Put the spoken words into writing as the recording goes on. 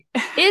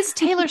Is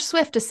Taylor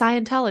Swift a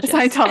Scientologist? A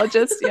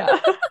Scientologist, yeah.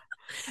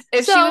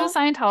 If she was So,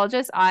 a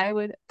Scientologist, I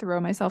would throw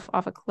myself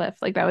off a cliff.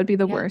 Like that would be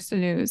the yeah, worst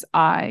news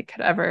I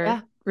could ever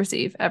yeah.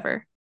 receive,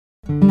 ever.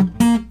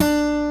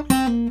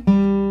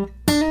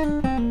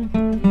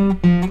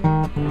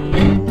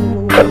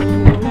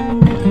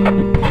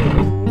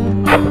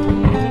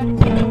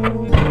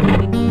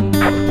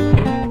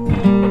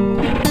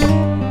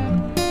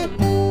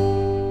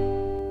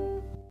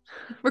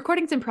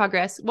 Recording's in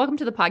progress. Welcome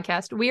to the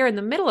podcast. We are in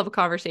the middle of a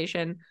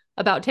conversation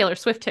about Taylor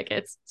Swift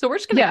tickets. So we're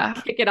just going to Yeah.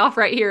 kick it off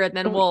right here and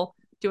then we'll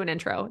do an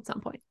intro at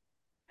some point.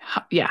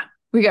 Yeah.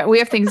 We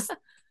have things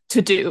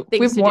to do. We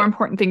Things have to more do.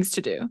 important things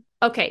to do,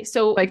 Okay,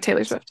 so like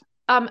Taylor Swift.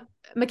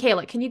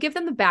 Mikayla, can you give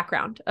them the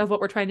background of what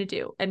we're trying to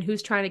do and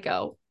who's trying to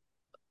go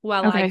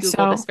while I Okay,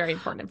 Google this so very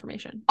important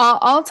information?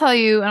 I'll tell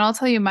you, and I'll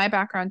tell you my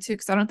background too,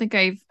 because I don't think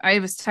I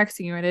was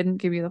texting you. I didn't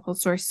give you the whole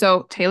story.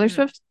 So Taylor Mhm.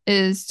 Swift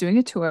is doing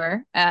a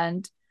tour,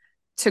 and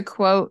to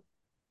quote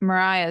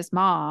Mariah's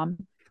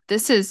mom,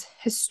 this is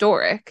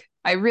historic.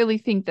 I really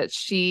think that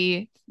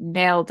she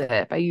nailed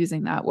it by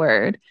using that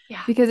word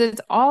Yeah. because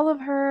it's all of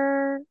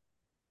her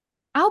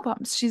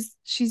albums.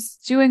 She's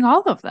doing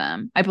all of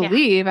them. I Yeah.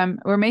 believe.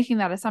 We're making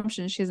that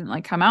assumption. She hasn't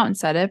like come out and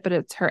said it, but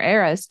it's her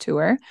Eras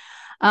tour.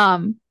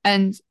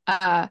 And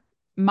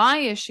my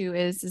issue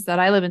is that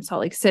I live in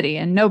Salt Lake City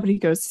and nobody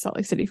goes to Salt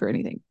Lake City for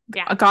anything.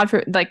 Yeah. God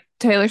for like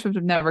Taylor Swift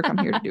would never come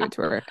here to do a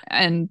tour.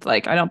 And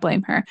like I don't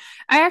blame her.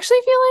 I actually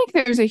feel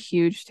like there's a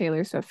huge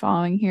Taylor Swift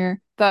following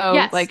here. Though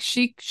Yes. like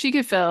she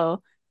could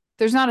fill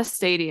there's not a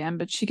stadium,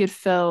 but she could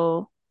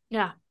fill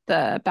Yeah.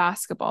 the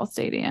basketball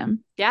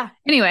stadium. Yeah.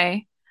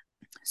 Anyway,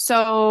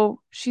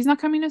 so she's not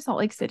coming to Salt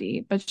Lake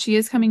City, but she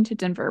is coming to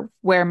Denver,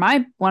 where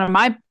my one of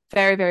my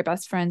very, very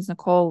best friends,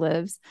 Nicole,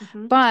 lives.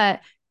 Mhm.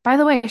 But by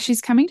the way,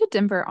 she's coming to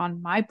Denver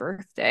on my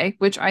birthday,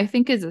 which I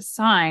think is a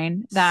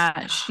sign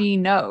that she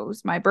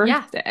knows my Yeah.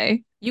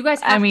 birthday. You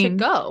guys I have to mean,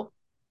 go.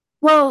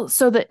 well,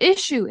 so the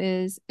issue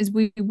is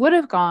we would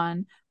have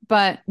gone,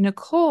 but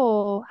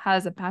Nicole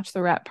has a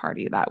bachelorette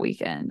party that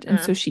weekend, and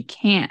so she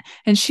can't.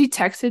 And she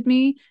texted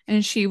me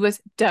and she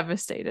was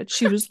devastated.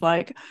 She was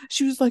like,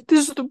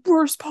 this is the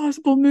worst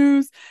possible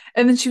news.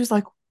 And then she was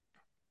like,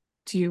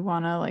 do you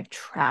want to like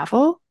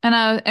travel?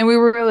 And we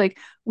were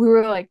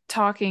like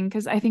talking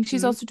because I think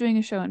she's Mhm. also doing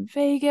a show in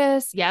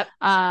Vegas. Yep.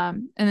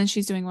 And then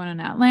she's doing one in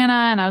Atlanta,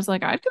 and I was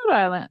like, I'd go to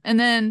Atlanta. And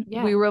then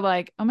Yeah. we were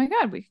like, oh my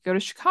God, we could go to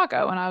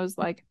Chicago. And I was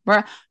like,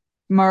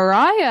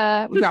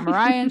 Mariah, we got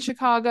Mariah in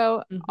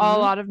Chicago. A Mhm.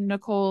 lot of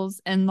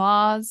Nicole's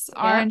in-laws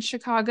are in Yep.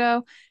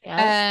 Chicago. Yep.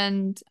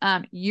 And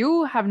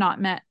you have not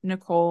met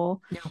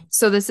Nicole. No.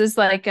 So this is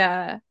like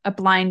a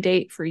blind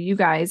date for you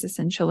guys,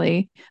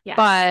 essentially. Yes.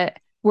 But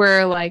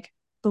we're like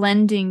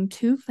blending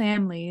two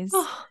families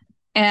Oh,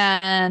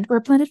 and we're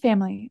a blended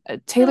family.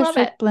 Taylor love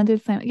Swift it.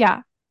 blended family.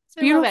 Yeah, it's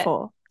I love it.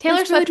 beautiful. Taylor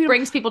It's really Swift beautiful.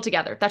 brings people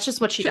together. That's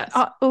just what she does.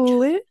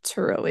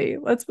 Literally,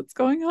 that's what's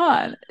going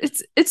on.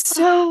 It's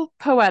so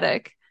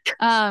poetic.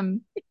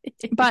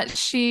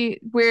 But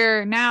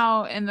we're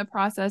now in the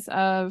process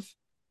of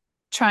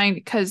trying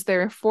because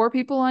there are four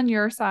people on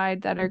your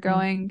side that are Mhm.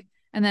 going,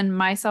 and then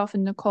myself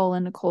and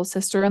Nicole's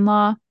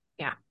sister-in-law.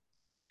 Yeah.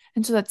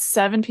 And so that's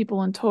seven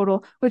people in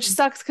total, which Mm.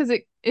 sucks because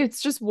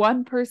it's just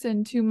one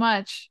person too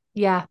much.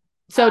 Yeah.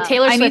 So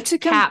Taylor I need Swift to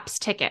come caps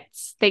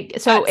tickets.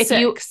 So at if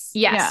you, six.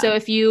 yes, Yeah. so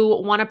if you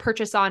want to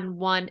purchase on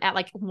one at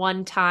like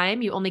one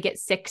time, you only get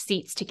 6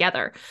 seats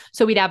together.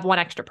 So we'd have one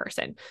extra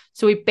person.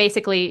 So we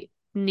basically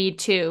need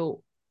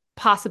to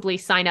possibly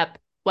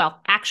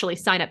actually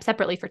sign up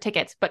separately for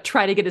tickets, but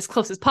try to get as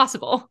close as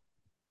possible.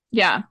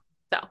 Yeah.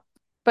 So,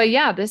 But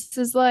yeah, this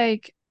is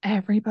like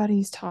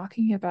everybody's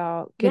talking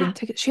about getting yeah.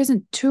 tickets. She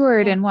hasn't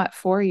toured Yeah. in what,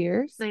 4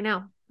 years? I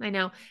know.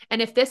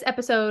 And if this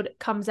episode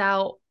comes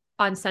out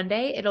on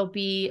Sunday, it'll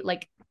be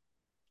like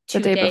The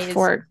 2 day days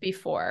before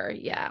before.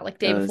 Yeah, like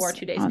day before, goes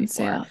 2 days on before.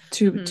 sale.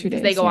 Two Because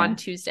days. they go Yeah. on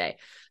Tuesday.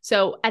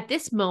 So at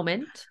this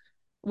moment,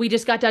 we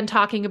just got done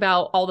talking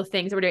about all the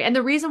things that we're doing. And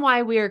the reason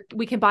why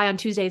we can buy on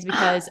Tuesdays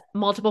because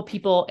multiple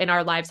people in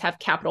our lives have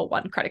Capital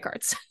One credit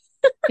cards.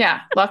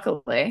 Yeah,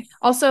 luckily.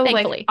 Also,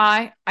 Thankfully.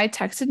 like I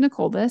texted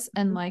Nicole this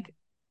and like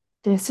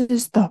this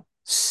is the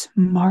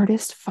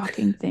smartest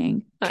fucking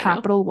thing I know.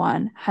 Capital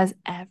One has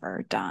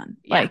ever done.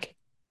 Yeah. Like,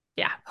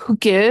 Yeah.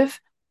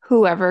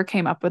 whoever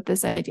came up with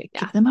this idea,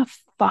 Yeah. give them a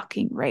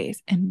fucking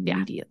raise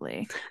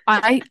immediately.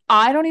 I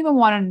don't even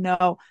want to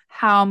know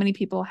how many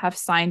people have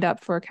signed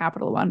up for a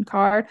Capital One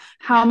card.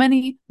 How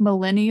many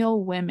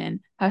millennial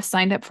women have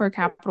signed up for a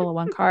Capital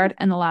One card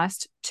in the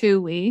last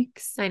 2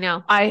 weeks? I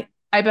know.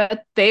 I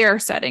bet they are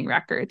setting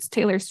records.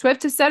 Taylor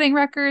Swift is setting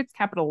records.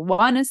 Capital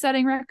One is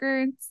setting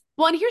records.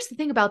 Well, and here's the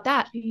thing about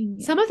that.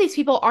 Genius. Some of these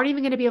people aren't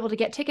even going to be able to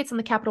get tickets on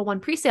the Capital One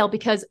presale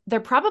because they're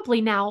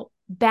probably now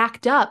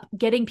backed up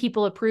getting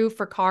people approved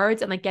for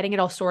cards and like getting it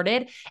all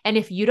sorted. And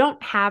if you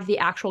don't have the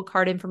actual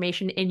card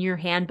information in your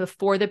hand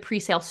before the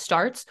presale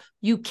starts,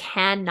 you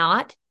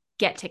cannot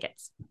get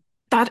tickets.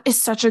 That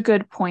is such a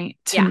good point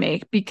to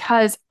make,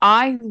 because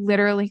I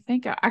literally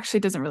think actually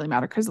it doesn't really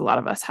matter because a lot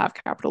of us have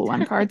Capital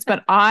One cards,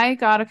 but I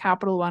got a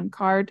Capital One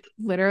card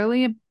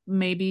literally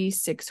maybe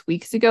 6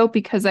 weeks ago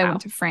because I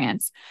went to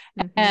France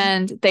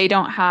and they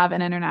don't have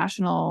an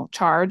international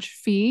charge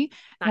fee.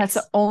 That's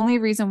the only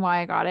reason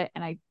why I got it.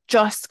 And I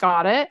just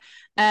got it.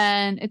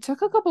 And it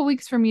took a couple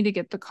weeks for me to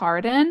get the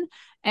card in.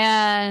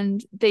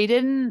 And they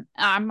didn't,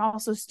 I'm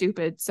also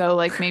stupid. So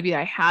like maybe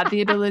I had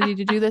the ability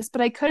to do this,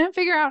 but I couldn't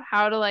figure out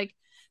how to like,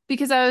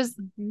 because I was,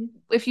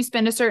 if you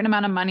spend a certain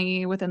amount of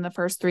money within the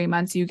first 3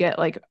 months, you get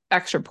like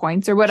extra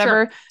points or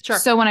whatever. Sure.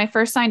 So when I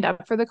first signed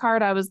up for the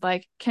card, I was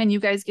like, can you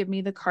guys give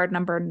me the card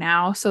number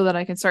now so that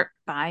I can start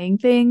buying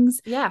things?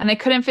 Yeah. And I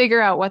couldn't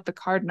figure out what the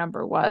card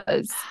number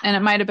was. And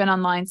it might have been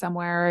online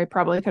somewhere. I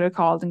probably could have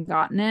called and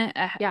gotten it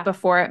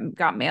before it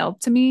got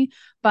mailed to me.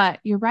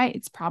 But you're right.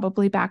 It's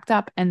probably backed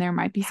up. And there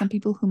might be some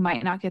people who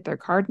might not get their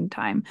card in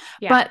time.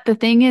 Yeah. But the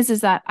thing is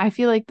that I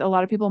feel like a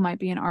lot of people might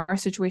be in our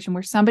situation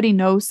where somebody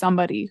knows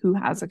somebody who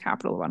has a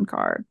Capital One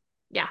card.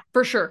 Yeah,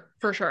 for sure.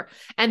 For sure.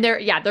 And they're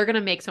going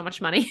to make so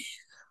much money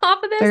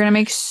off of this. They're going to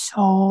make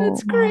so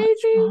It's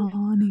crazy. much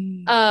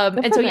money.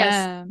 And so,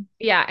 them.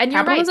 Yeah. And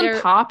you're Capitalism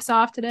right. pops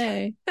off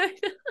today.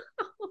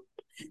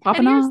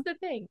 Popping off. Here's the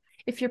thing.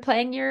 If you're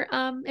playing your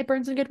It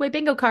Burns in a Good Way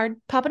bingo card,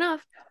 popping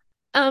off.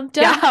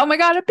 Yeah. Oh my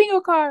God, a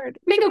bingo card.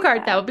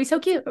 That would be so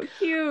cute. So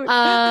cute.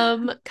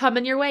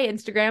 Coming your way,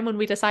 Instagram, when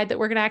we decide that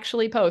we're gonna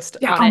actually post.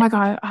 Yeah. On my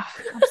God. Oh,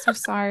 I'm so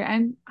sorry.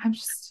 I'm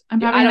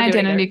having an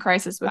identity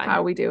crisis with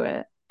how we do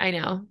it. I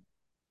know.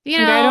 I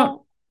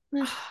don't.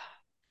 And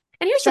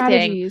here's strategy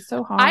the thing. Is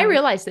so hard. I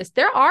realize this.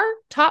 There are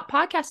top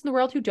podcasts in the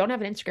world who don't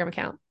have an Instagram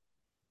account.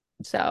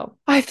 So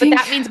I think,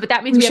 but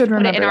that means we have to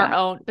put it in our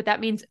own. But that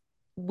means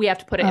we have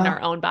to put it in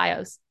our own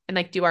bios. And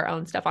like do our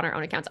own stuff on our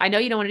own accounts. I know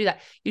you don't want to do that.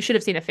 You should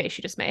have seen a face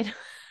you just made.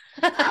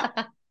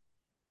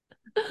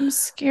 I'm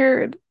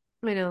scared.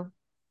 I know.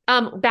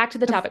 Back to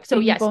the topic. So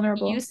yes,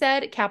 you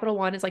said Capital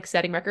One is like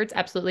setting records.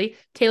 Absolutely.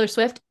 Taylor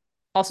Swift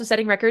also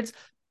setting records.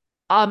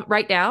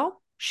 Right now,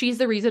 she's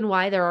the reason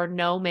why there are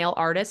no male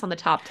artists on the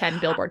top 10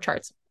 Billboard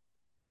charts.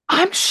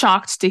 I'm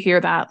shocked to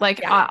hear that.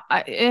 Like,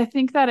 I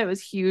think that it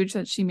was huge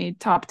that she made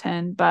top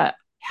 10, but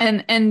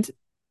and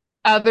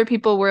other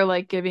people were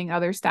like giving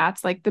other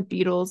stats, like the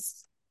Beatles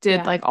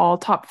did like all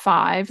top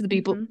 5.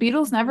 The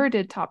Beatles never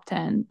did top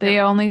 10. They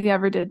only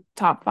ever did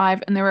top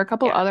 5. And there were a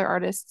couple other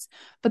artists.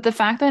 But the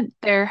fact that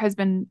there has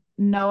been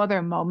no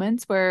other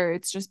moments where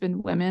it's just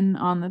been women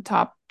on the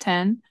top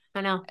 10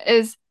 I know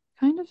is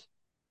kind of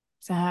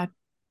sad.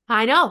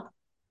 I know.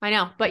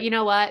 But you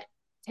know what?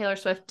 Taylor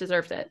Swift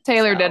deserves it.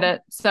 Taylor did it.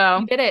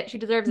 So she did it. She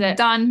deserves it.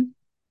 Done.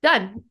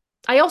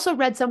 I also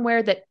read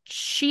somewhere that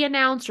she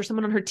announced, or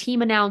someone on her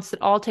team announced,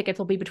 that all tickets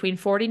will be between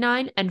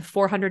 $49 and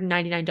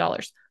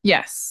 $499.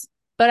 Yes.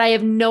 But I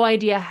have no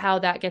idea how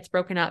that gets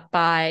broken up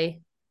by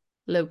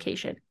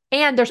location.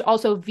 And there's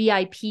also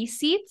VIP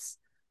seats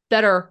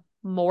that are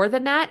more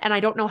than that. And I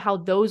don't know how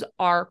those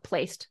are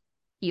placed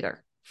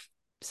either.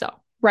 So.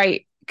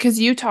 Right. Because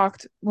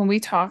when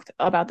we talked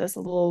about this a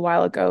little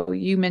while ago,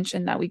 you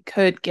mentioned that we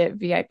could get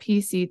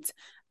VIP seats,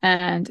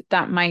 and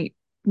that might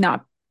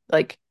not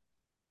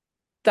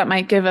that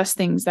might give us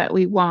things that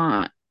we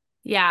want.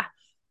 Yeah.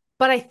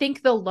 But I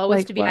think the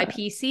lowest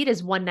VIP seat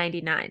is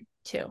 $199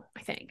 too,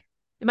 I think.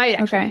 It might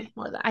actually be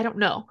more than that. I don't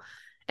know.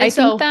 And I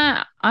think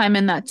that I'm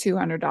in that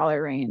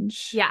 $200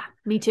 range. Yeah,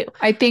 me too.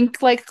 I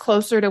think like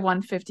closer to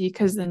 $150,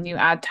 because then you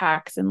add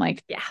tax and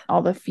like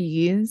all the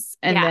fees,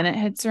 and then it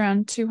hits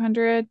around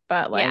 $200.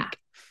 But like,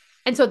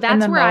 and so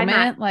that's where I'm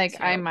at. Like, so.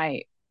 I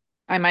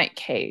might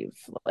cave.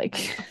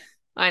 Like,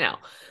 I know.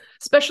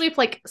 Especially if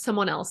like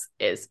someone else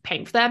is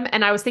paying for them.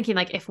 And I was thinking,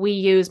 like, if we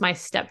use my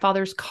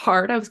stepfather's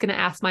card, I was going to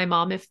ask my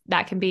mom if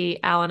that can be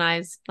Al and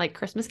I's like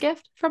Christmas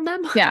gift from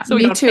them. Yeah, so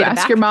me too.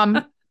 Ask your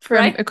mom for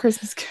a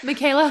Christmas gift.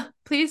 Mikayla,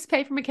 please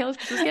pay for Mikayla's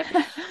Christmas gift.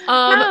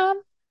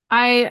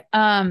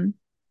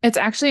 It's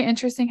actually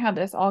interesting how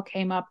this all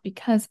came up,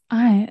 because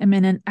I am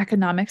in an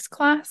economics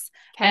class,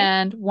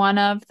 and one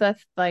of the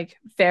like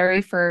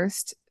very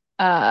first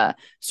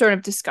sort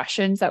of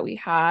discussions that we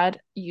had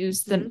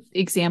used the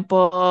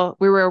example.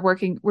 We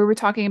were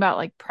talking about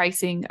like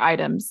pricing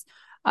items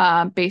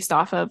based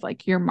off of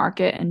like your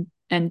market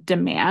and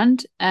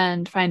demand,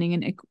 and finding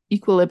an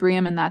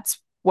equilibrium, and that's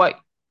what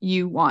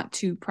you want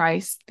to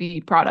price the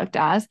product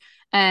as.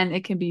 And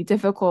it can be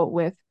difficult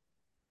with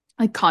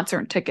like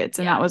concert tickets,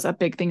 and that was a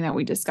big thing that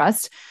we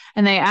discussed.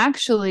 And they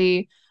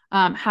actually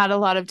had a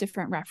lot of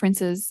different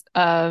references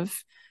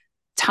of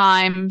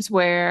times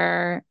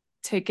where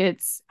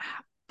tickets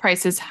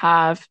prices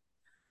have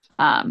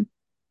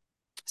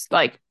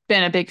like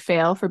been a big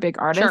fail for big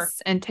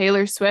artists, and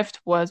Taylor Swift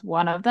was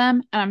one of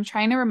them. And I'm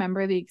trying to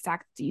remember the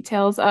exact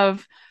details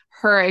of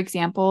her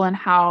example and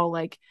how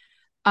like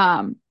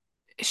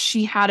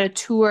she had a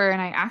tour,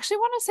 and I actually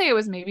want to say it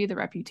was maybe the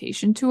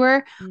Reputation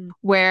tour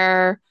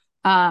where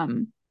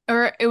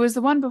or it was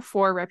the one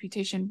before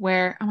Reputation,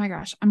 where, oh my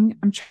gosh, I'm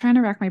trying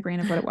to rack my brain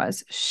of what it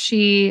was.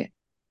 She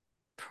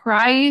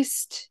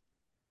priced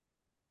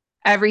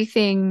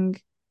everything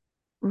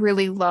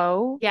really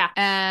low. Yeah.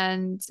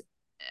 And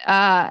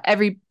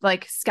every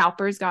like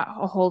scalpers got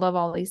a hold of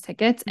all these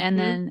tickets, and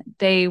then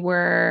they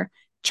were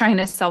trying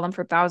to sell them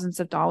for thousands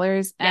of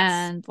dollars. Yes.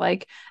 And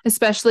like,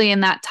 especially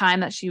in that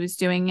time that she was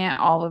doing it,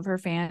 all of her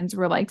fans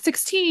were like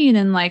 16,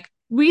 and like,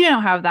 we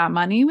don't have that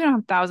money. We don't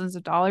have thousands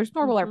of dollars,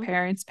 nor will our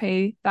parents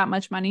pay that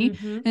much money.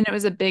 And it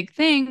was a big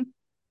thing.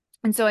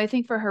 And so I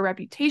think for her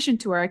reputation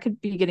tour, I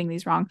could be getting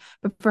these wrong,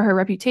 but for her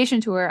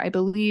reputation tour, I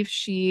believe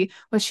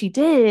what she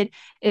did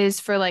is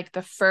for like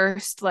the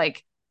first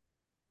like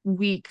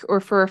week or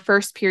for a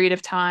first period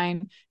of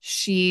time,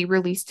 she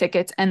released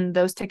tickets, and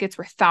those tickets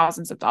were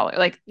thousands of dollars.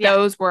 Like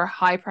those were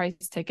high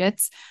priced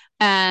tickets.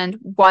 And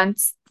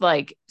once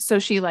like, so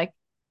she like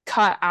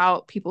cut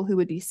out people who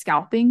would be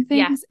scalping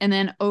things. And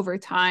then over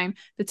time,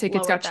 the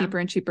tickets got cheaper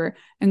and cheaper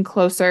and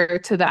closer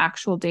to the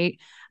actual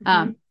date.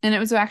 And it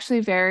was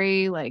actually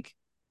very like,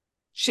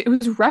 it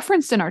was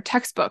referenced in our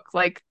textbook,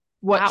 like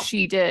what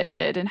she did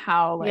and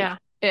how like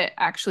it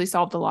actually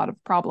solved a lot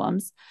of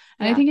problems.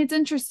 And I think it's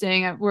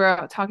interesting.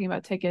 We're talking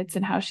about tickets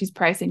and how she's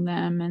pricing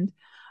them. And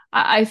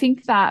I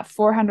think that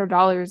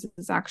 $400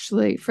 is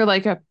actually for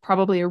like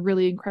probably a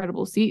really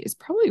incredible seat is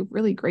probably a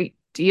really great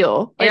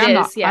deal. Like I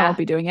won't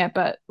be doing it,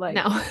 but like,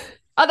 no,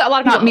 a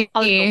lot of people, me.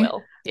 Other people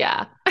will.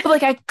 Yeah. But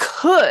like I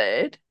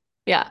could.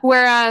 Yeah.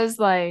 Whereas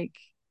like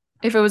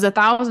if it was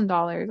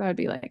 $1,000, I'd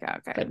be like,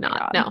 okay, but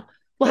not. No.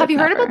 Well, have you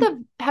heard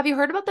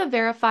about the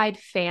verified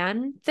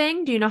fan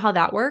thing? Do you know how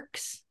that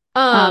works?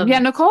 Yeah,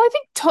 Nicole, I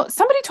think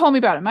somebody told me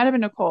about it. Might have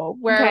been Nicole,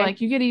 where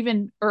like you get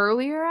even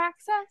earlier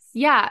access.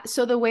 Yeah.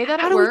 So the way that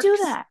how do we do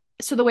that?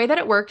 So the way that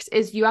it works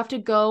is you have to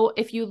go,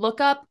 if you look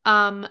up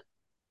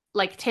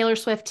like Taylor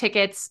Swift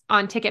tickets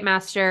on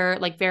Ticketmaster,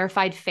 like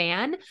verified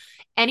fan,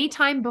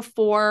 anytime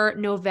before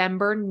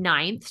November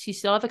 9th, so you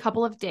still have a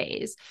couple of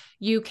days,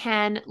 you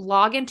can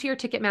log into your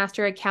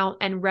Ticketmaster account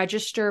and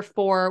register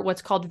for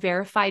what's called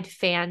verified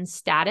fan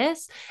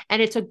status.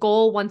 And it's a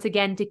goal, once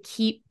again, to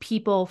keep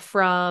people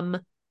from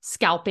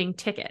scalping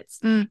tickets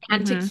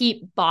and to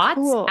keep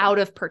bots out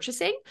of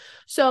purchasing.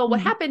 So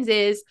what happens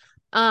is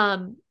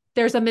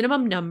there's a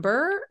minimum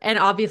number, and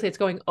obviously it's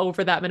going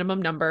over that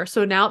minimum number.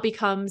 So now it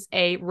becomes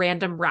a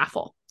random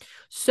raffle.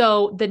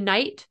 So the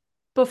night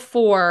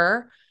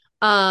before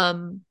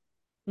November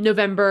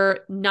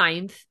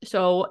 9th,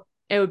 so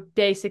it would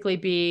basically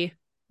be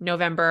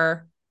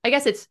November, I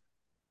guess it's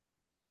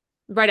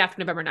right after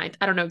November 9th.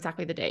 I don't know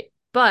exactly the date,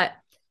 but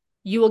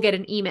you will get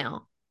an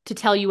email to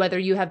tell you whether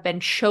you have been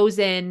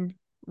chosen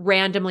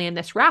randomly in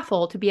this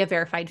raffle to be a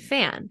verified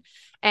fan.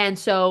 And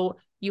so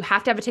you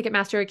have to have a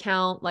Ticketmaster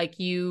account, like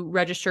you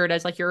registered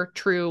as like your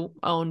true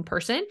own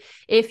person.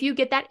 If you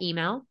get that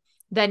email,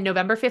 then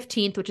November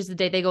 15th, which is the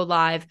day they go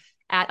live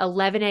at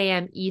 11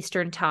 a.m.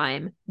 Eastern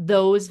time,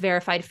 those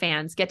verified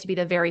fans get to be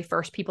the very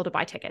first people to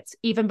buy tickets,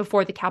 even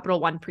before the Capital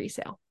One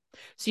presale.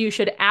 So you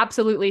should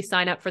absolutely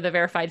sign up for the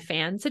verified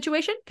fan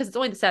situation because it's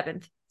only the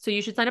 7th. So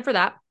you should sign up for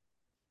that.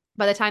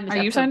 By the time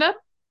you signed up?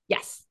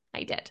 Yes,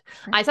 I did.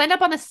 Right. I signed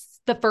up on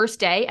the first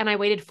day and I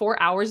waited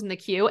 4 hours in the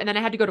queue and then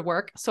I had to go to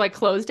work. So I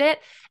closed it.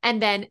 And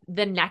then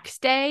the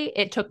next day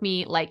it took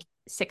me like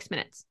 6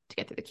 minutes to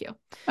get through the queue.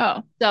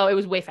 Oh, so it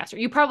was way faster.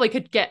 You probably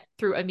could get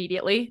through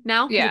immediately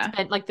now. Yeah. It's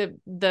been like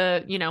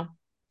the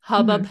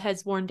hubbub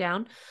has worn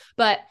down,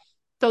 but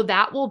so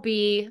that will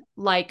be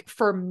like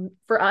for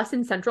us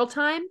in Central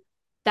Time,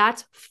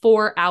 that's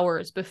 4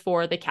 hours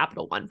before the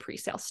Capital One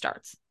presale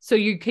starts. So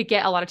you could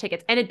get a lot of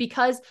tickets. And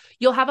because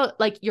you'll have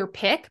your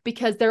pick,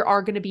 because there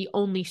are going to be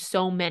only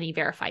so many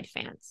verified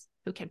fans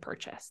who can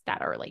purchase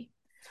that early.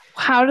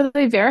 How do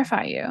they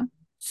verify you?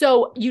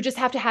 So you just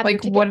have to have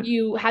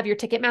you have your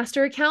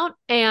Ticketmaster account,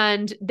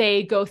 and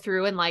they go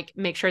through and like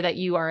make sure that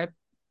you are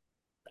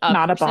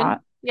not person. A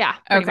bot. Yeah,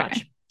 pretty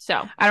much.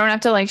 So I don't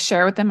have to like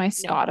share with them my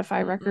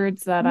Spotify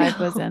records that I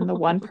was in the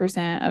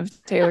 1%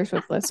 of Taylor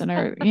Swift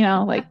listener,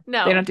 like they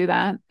don't do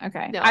that.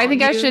 Okay. I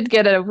think I should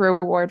get a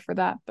reward for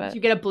that, but you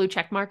get a blue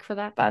check mark for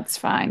that. That's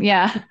fine.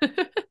 Yeah.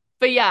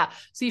 But yeah,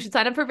 so you should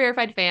sign up for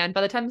verified fan.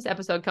 By the time this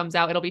episode comes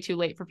out, it'll be too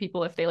late for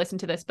people if they listen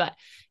to this, but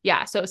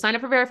yeah, so sign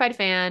up for verified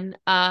fan.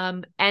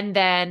 And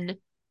then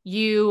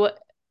you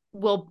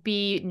will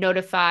be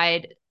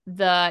notified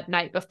the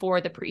night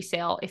before the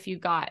presale if you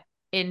got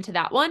into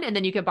that one, and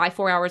then you can buy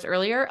 4 hours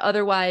earlier.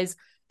 Otherwise,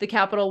 the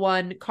Capital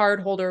One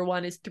card holder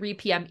one is 3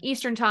 p.m.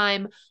 Eastern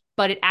time,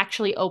 but it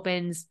actually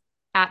opens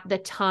at the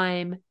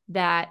time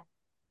that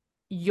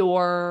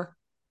your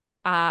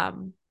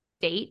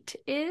date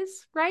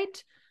is,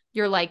 right?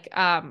 You're like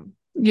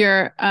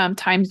your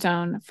time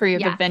zone for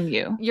the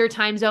venue. Your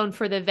time zone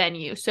for the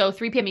venue. So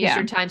 3 p.m.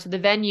 Eastern time. So the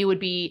venue would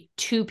be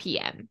 2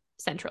 p.m.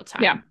 Central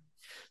time. Yeah.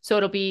 So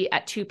it'll be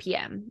at 2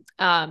 p.m.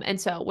 And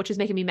so, which is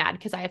making me mad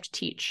because I have to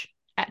teach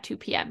at 2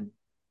 p.m.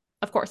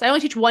 Of course, I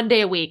only teach one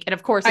day a week, and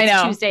of course,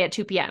 it's Tuesday at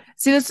 2 p.m.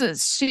 See, this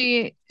is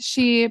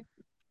she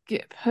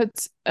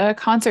puts a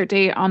concert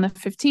date on the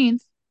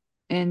 15th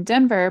in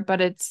Denver, but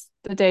it's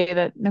the day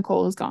that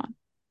Nicole is gone.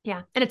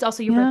 Yeah, and it's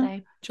also your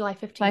birthday, July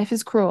 15th. Life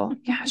is cruel.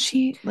 Yeah,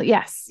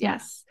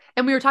 yes.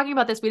 And we were talking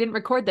about this. We didn't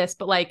record this,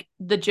 but like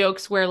the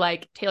jokes where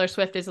like Taylor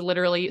Swift is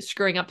literally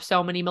screwing up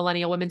so many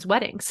millennial women's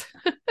weddings.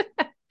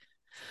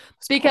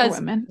 Because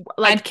women.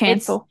 like I'd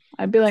cancel.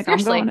 I'd be like,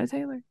 seriously. I'm going to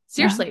Taylor.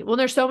 Seriously. Yeah. Well,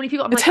 there's so many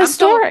people. I'm It's like,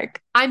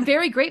 historic. I'm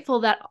very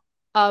grateful that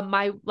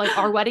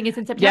our wedding is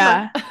in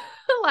September. Yeah.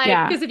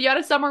 Like, because if you had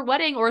a summer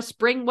wedding or a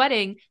spring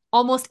wedding,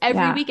 almost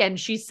every weekend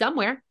she's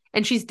somewhere,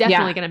 and she's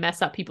definitely going to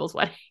mess up people's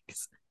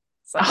weddings.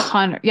 So.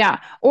 100. Yeah.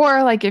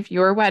 Or like if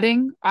your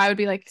wedding, I would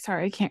be like,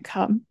 sorry, I can't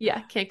come.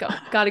 Yeah, can't go.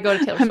 Got to go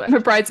to Taylor Swift. I'm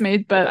a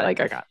bridesmaid, but like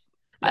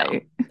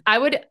I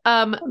would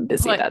I'm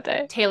busy put that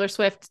day. Taylor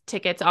Swift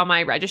tickets on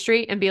my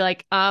registry and be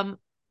like,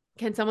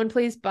 can someone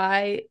please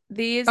buy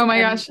these? Oh my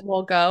gosh.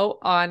 We'll go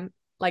on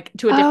like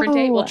to a different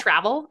day. We'll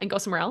travel and go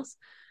somewhere else.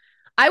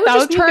 That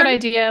would be a good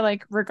idea,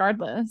 like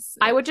regardless.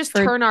 I would just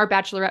turn our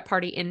bachelorette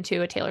party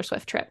into a Taylor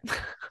Swift trip.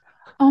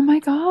 Oh my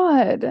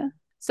God.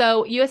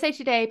 So USA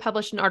Today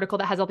published an article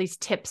that has all these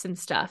tips and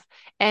stuff.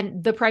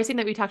 And the pricing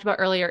that we talked about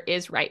earlier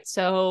is right.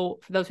 So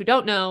for those who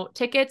don't know,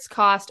 tickets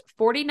cost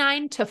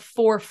 $49 to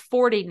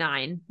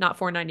 $449, not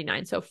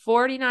 $499. So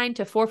 $49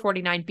 to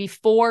 $449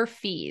 before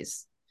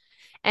fees.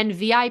 And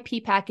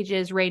VIP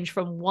packages range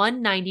from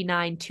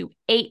 $199 to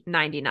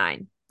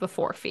 $899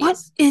 before fees. What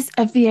is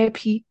a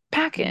VIP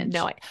package?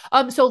 No.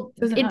 So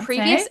in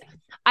previous,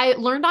 I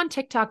learned on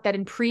TikTok that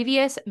in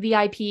previous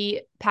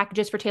VIP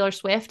packages for Taylor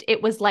Swift,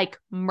 it was like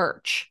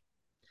merch.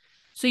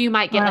 So you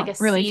might get like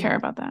a really care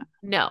about that.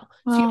 No.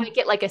 So you might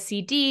get like a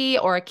CD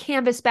or a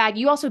canvas bag.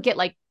 You also get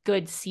like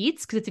good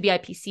seats because it's a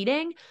VIP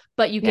seating,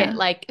 but you get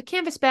like a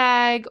canvas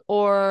bag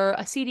or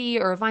a CD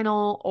or a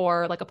vinyl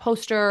or like a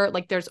poster,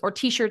 like or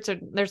t-shirts, or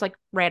there's like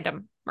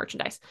random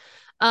merchandise.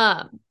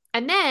 And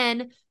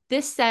then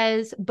this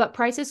says, but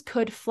prices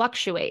could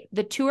fluctuate.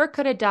 The tour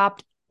could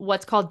adopt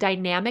what's called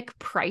dynamic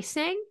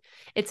pricing.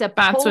 It's a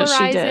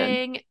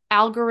polarizing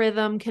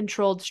algorithm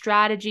controlled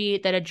strategy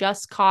that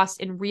adjusts costs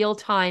in real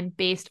time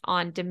based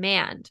on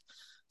demand.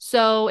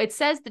 So it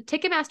says the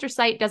Ticketmaster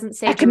site doesn't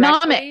say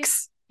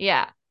economics.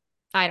 Yeah.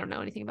 I don't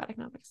know anything about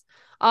economics.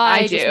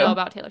 I just know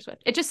about Taylor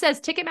Swift. It just says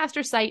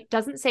Ticketmaster site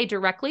doesn't say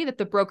directly that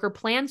the broker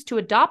plans to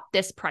adopt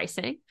this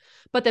pricing,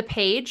 but the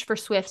page for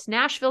Swift's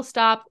Nashville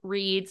stop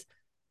reads,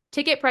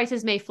 ticket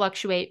prices may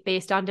fluctuate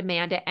based on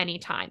demand at any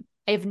time.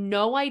 I have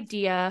no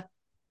idea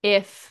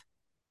if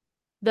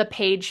the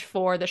page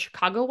for the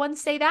Chicago ones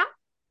say that.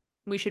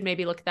 We should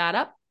maybe look that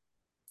up.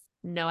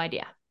 No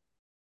idea.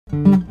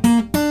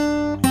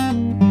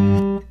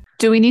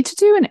 Do we need to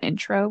do an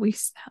intro? We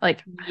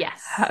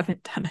yes,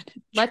 haven't done it.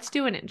 Let's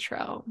do an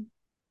intro.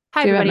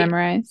 Hi, do everybody. You have it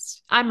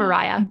memorized? I'm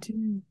Mariah. I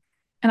do.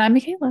 And I'm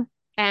Mikayla.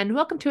 And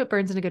welcome to It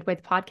Burns in a Good Way,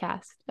 the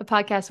podcast. A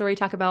podcast where we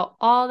talk about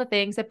all the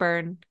things that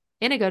burn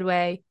in a good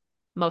way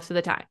most of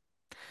the time.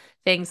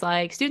 Things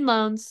like student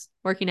loans,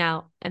 working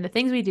out, and the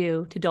things we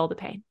do to dull the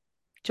pain.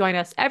 Join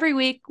us every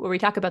week where we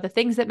talk about the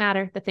things that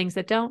matter, the things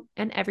that don't,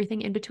 and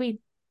everything in between.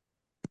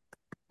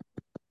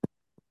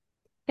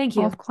 Thank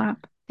you.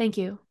 Clap. Thank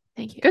you.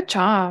 Thank you. Good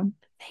job.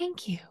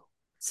 Thank you.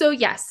 So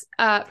yes,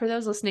 for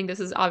those listening, this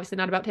is obviously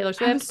not about Taylor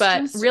Swift,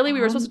 but really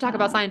we were supposed to talk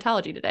about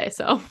Scientology today.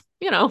 So,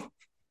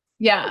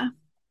 Yeah.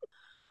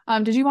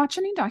 Did you watch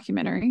any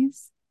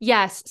documentaries?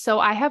 Yes. So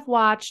I have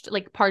watched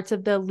like parts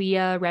of the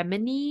Leah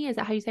Remini. Is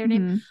that how you say her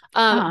name?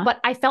 But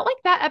I felt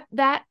like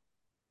that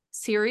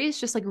series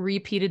just like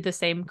repeated the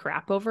same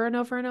crap over and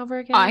over and over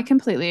again. I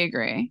completely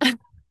agree.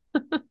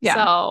 Yeah.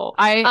 So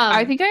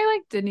I think I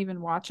like didn't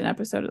even watch an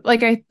episode.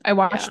 Like I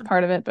watched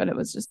part of it, but it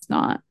was just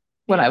not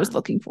what I was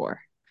looking for.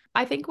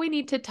 I think we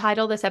need to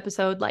title this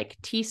episode like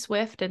T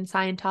Swift and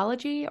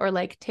Scientology, or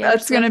like Taylor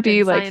That's Swift gonna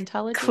be like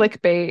Scientology.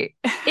 Clickbait.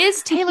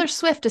 Is Taylor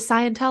Swift a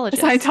Scientologist?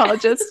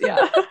 Scientologist,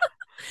 yeah.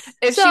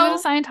 If she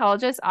was a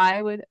Scientologist,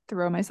 I would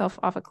throw myself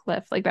off a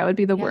cliff. Like that would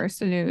be the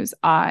worst news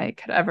I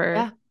could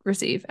ever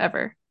receive,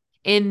 ever.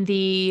 In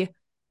the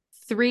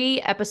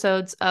 3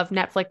 episodes of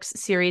Netflix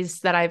series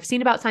that I've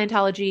seen about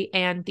Scientology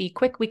and the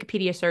quick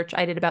Wikipedia search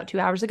I did about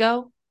 2 hours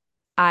ago,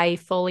 I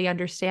fully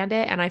understand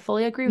it and I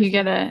fully agree with you. You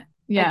get it.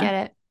 Yeah. I get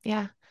it.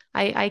 Yeah.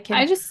 I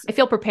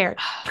feel prepared.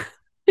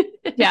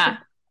 Yeah.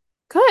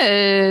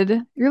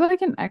 Good. You're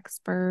like an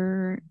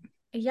expert.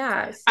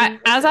 Yeah.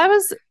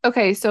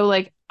 So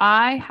like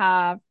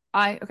I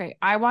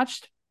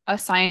watched a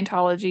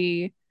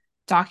Scientology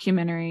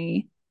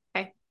documentary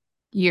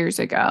years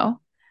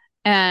ago,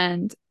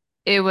 and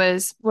it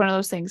was one of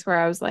those things where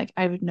I was like,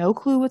 I have no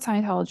clue what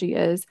Scientology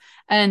is.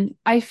 And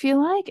I feel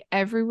like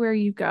everywhere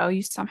you go,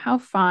 you somehow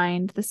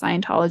find the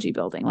Scientology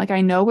building. Like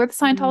I know where the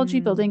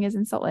Scientology building is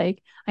in Salt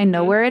Lake. I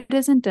know where it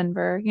is in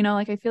Denver.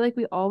 Like I feel like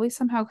we always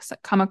somehow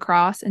come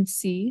across and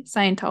see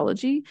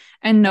Scientology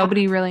and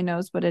nobody really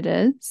knows what it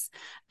is.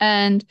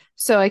 And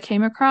so I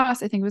came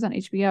across, I think it was on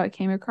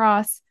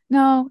HBO.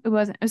 No, it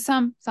wasn't. It was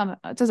some,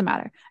 it doesn't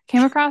matter. I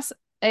came across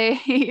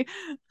a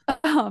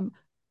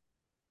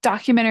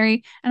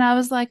documentary and I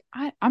was like,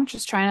 I'm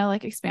just trying to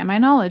like expand my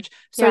knowledge.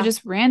 So I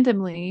just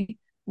randomly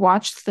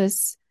watched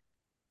this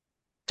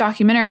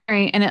documentary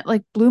and it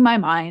like blew my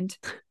mind.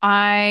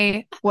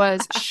 I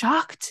was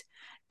shocked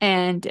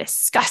and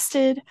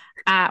disgusted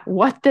at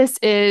what this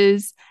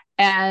is.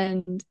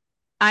 And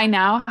I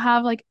now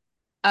have like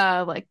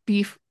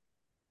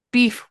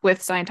beef with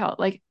Scientology.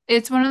 Like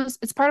it's one of those,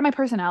 it's part of my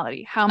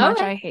personality, how much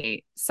Okay. I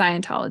hate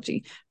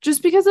Scientology.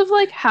 Just because of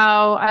like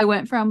how I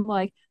went from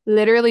like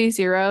literally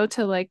zero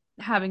to like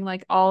having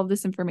like all of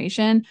this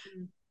information.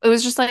 It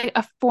was just like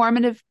a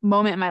formative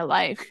moment in my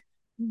life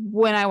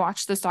when I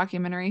watched this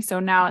documentary. So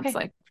now it's Okay.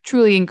 like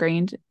truly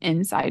ingrained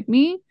inside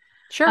me.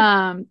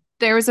 Sure.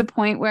 There was a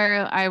point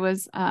where I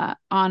was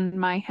on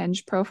my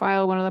Hinge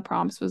profile. One of the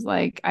prompts was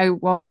like, I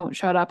won't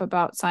shut up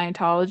about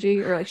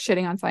Scientology or like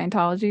shitting on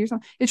Scientology or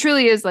something. It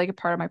truly is like a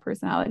part of my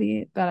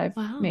personality that I've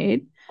Wow.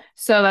 made.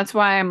 So that's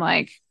why I'm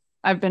like,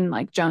 I've been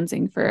like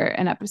jonesing for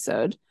an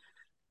episode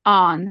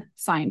on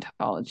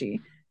Scientology.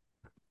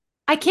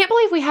 I can't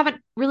believe we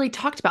haven't really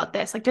talked about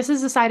this. Like, this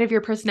is a side of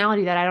your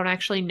personality that I don't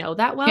actually know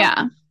that well.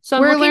 Yeah. So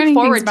I'm We're looking learning things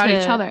forward about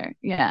each to, other.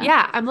 Yeah.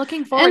 yeah, I'm looking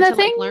And forward the to like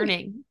thing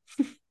learning.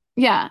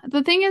 Yeah,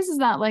 the thing is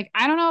that like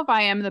I don't know if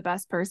I am the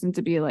best person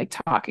to be like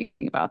talking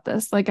about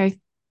this. Like I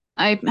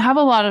have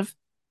a lot of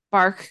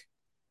bark,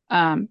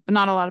 but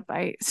not a lot of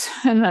bites,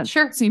 and that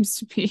Sure. seems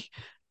to be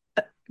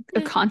a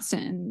Eh,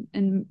 constant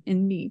in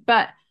me.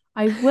 But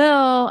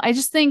I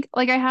just think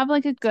like I have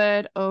like a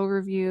good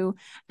overview,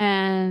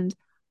 and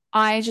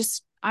I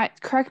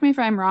correct me if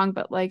I'm wrong,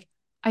 but like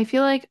I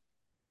feel like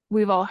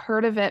we've all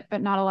heard of it,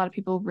 but not a lot of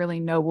people really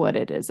know what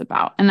it is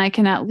about, and I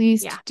can at yeah.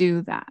 least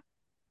do that.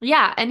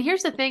 Yeah. And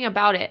here's the thing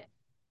about it.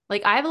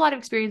 Like, I have a lot of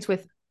experience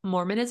with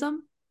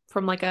Mormonism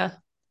from like a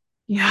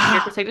weird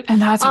Yeah, perspective.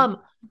 and that's Um,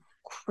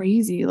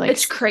 crazy, like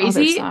it's other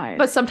crazy, side.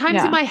 but sometimes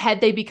in Yeah. my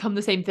head they become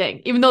the same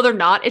thing, even though they're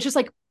not. It's just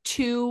like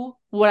two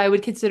what I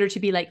would consider to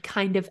be like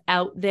kind of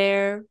out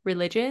there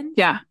religions.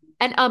 Yeah.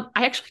 And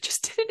I actually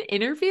just did an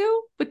interview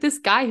with this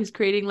guy who's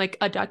creating like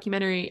a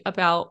documentary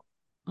about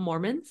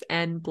Mormons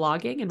and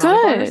blogging and Mommy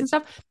bloggers and Good.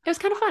 stuff. It was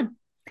kind of fun.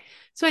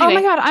 So Oh my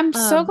anyway, God, I'm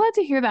so um glad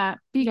to hear that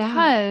yeah.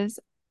 because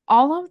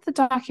all of the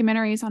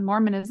documentaries on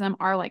Mormonism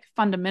are like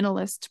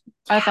fundamentalist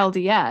Yeah.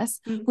 FLDS,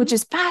 which Hmm.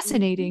 is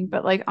fascinating,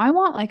 but like I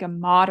want like a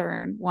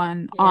modern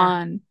one Yeah.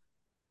 on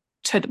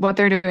to what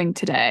they're doing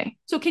today.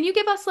 So can you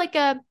give us like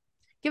an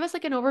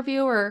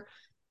overview or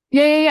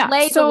Yeah, yeah, yeah.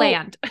 lay the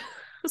land?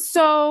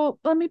 So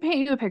let me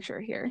paint you a picture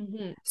here.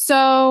 Hmm.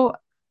 So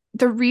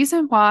the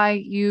reason why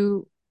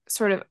you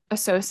sort of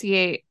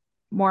associate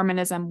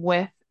Mormonism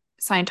with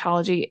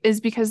Scientology is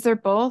because they're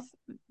both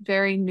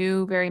very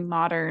new, very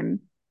modern.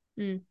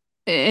 Mm.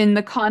 In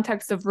the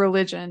context of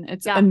religion,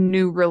 it's a Yeah.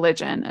 new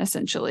religion,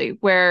 essentially,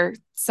 where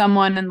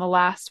someone in the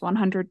last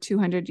 100,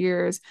 200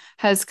 years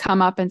has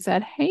come up and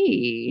said,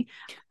 Hey,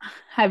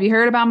 have you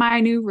heard about my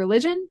new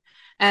religion?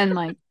 And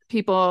like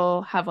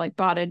people have like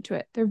bought into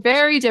it. They're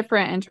very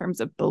different in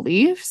terms of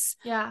beliefs,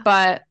 Yeah.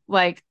 but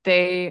like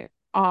they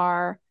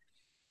are.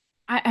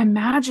 I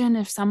imagine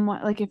if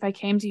someone, like, if I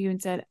came to you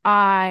and said,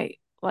 I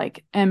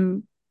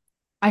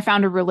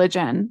found a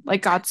religion,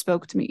 like God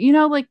spoke to me,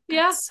 like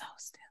Yeah. that's so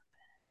stupid.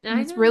 And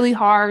I it's know. really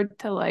hard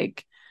to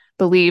like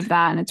believe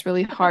that. And it's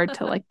really hard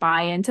to like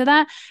buy into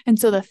that. And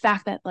so the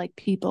fact that like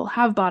people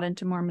have bought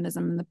into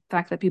Mormonism and the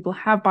fact that people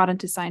have bought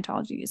into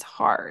Scientology is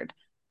hard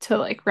to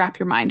like wrap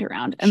your mind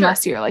around Sure.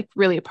 unless you're like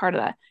really a part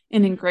of that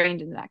and Hmm.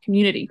 ingrained into that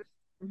community.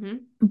 Hmm.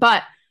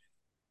 But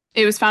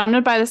it was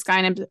founded by this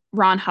guy named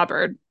Ron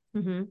Hubbard.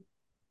 Hmm.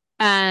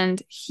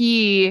 And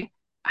he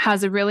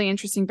has a really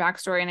interesting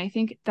backstory. And I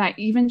think that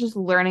even just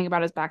learning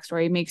about his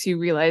backstory makes you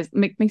realize,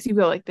 makes you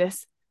go like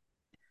this.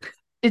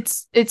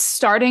 It's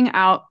starting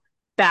out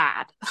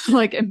bad.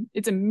 Like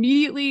it's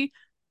immediately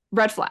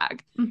red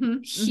flag. Hmm. Hmm.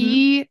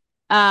 He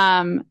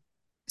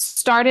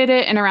started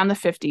it in around the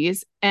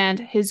 50s, and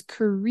his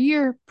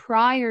career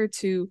prior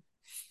to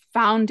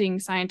founding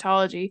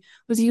Scientology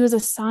was he was a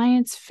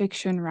science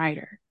fiction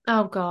writer.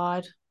 Oh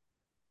God.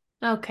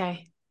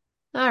 Okay.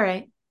 All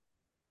right.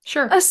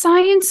 Sure. A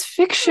science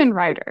fiction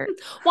writer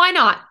Why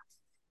not?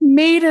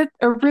 made a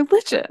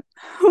religion.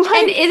 And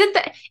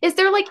Like, is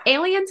there like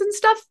aliens and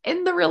stuff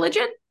in the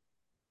religion?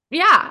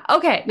 Yeah.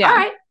 Okay. All yeah,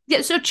 right.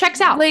 Yeah. So checks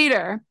out.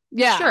 later.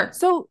 Yeah. Sure.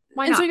 So,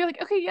 Why and so not? you're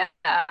like, okay,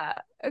 yeah,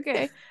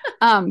 okay.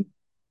 Um,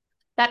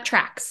 That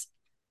tracks.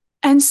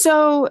 and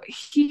so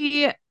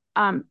he,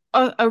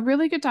 a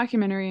really good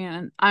documentary,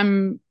 and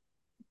I'm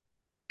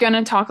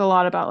gonna talk a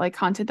lot about like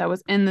content that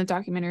was in the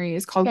documentary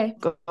is called Okay.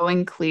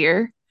 Going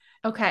Clear.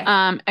 Okay.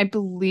 I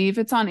believe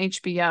it's on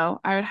HBO.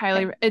 I would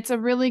highly, Okay. it's a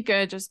really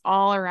good, just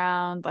all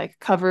around, like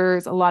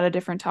covers a lot of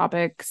different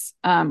topics,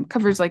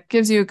 covers like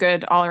gives you a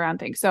good all around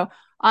thing. So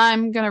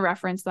I'm gonna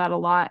reference that a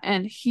lot.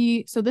 And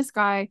so this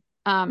guy,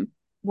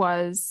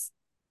 was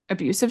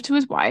abusive to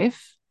his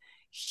wife.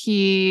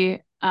 He,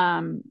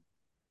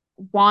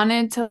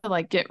 wanted to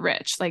like get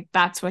rich. Like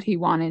that's what he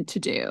wanted to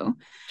do.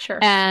 Sure.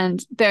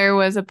 And there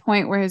was a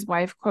point where his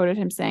wife quoted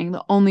him saying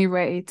the only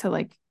way to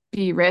like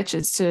be rich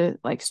is to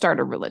like start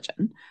a religion.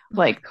 Oh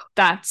my Like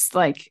that's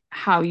like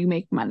how you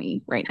make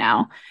money right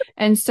now.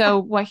 And God. so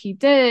what he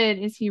did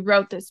is he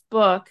wrote this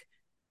book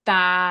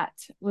that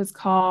was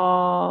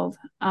called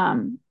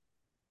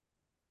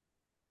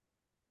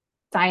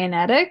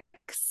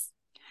Dianetics.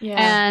 Yeah.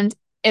 And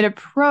it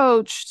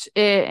approached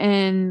it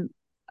in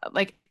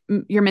like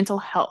your mental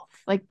health.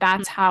 Like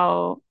that's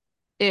how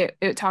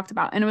it talked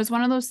about. And it was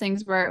one of those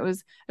things where it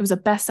was a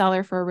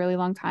bestseller for a really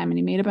long time and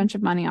he made a bunch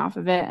of money off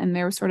of it. And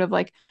there was sort of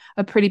like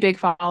a pretty big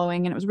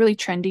following and it was really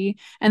trendy.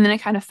 And then it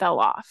kind of fell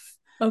off.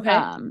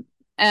 Okay.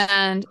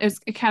 And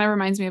it kind of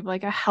reminds me of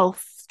like a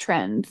health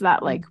trend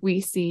that like we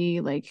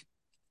see like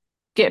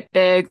get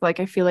big. Like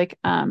I feel like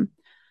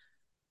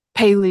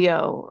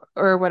paleo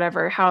or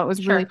whatever, how it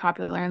was really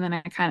popular. And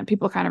then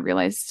people kind of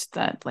realized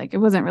that like it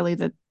wasn't really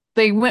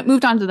they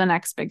moved on to the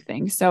next big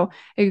thing. So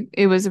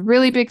it was a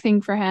really big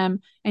thing for him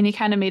and he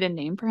kind of made a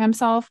name for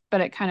himself, but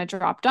it kind of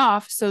dropped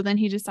off. So then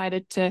he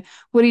decided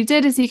what he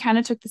did is he kind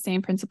of took the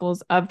same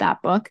principles of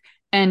that book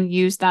and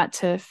used that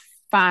to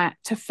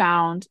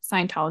found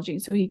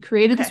Scientology. So he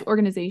created this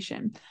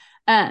organization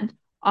and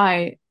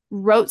I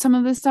wrote some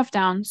of this stuff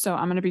down. So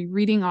I'm going to be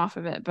reading off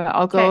of it, but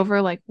I'll go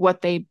over like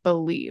what they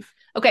believe.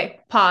 Okay.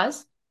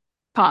 Pause.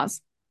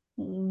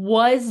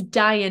 Was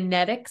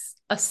Dianetics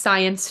a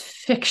science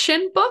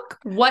fiction book?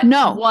 What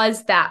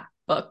was that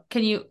book?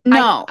 Can you?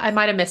 No. I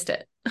might have missed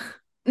it.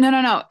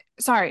 No.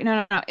 Sorry.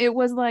 No. It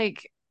was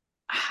like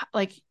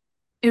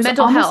it was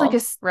mental almost health,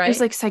 like right? It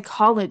was like a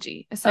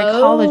psychology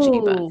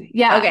book.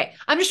 Yeah. Okay.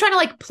 I'm just trying to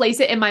like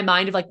place it in my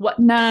mind of like what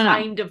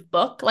kind of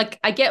book. Like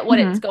I get what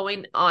it's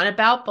going on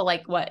about, but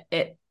like what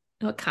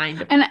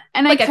kind of. And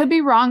like I could be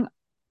wrong.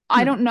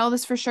 I don't know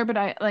this for sure, but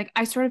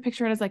I sort of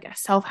picture it as like a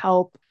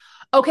self-help.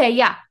 Okay,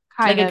 yeah.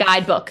 Like a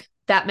guidebook.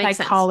 That makes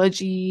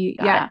psychology.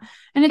 Sense. Yeah.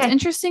 And it's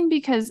interesting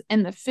because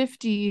in the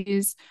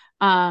 50s,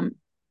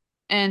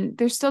 and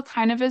there still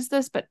kind of is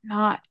this, but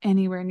not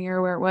anywhere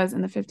near where it was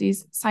in the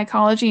 50s.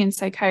 Psychology and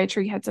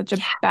psychiatry had such a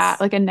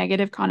bad, like a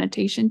negative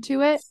connotation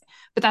to it.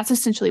 But that's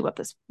essentially what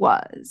this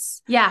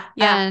was. Yeah.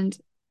 And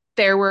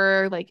there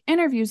were like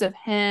interviews of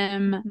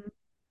him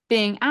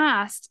being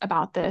asked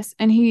about this.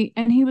 And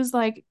he was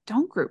like,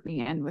 don't group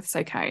me in with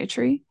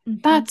psychiatry.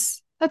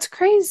 That's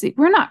crazy.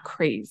 We're not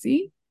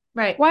crazy.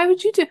 Right. Why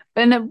would you do?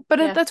 But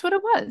that's what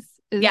it was.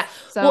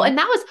 So. Well, and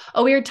that was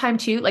a weird time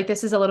too. Like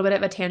this is a little bit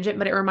of a tangent,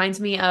 but it reminds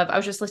me of, I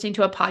was just listening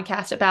to a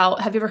podcast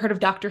about, have you ever heard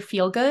of Dr.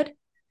 Feelgood?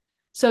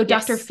 So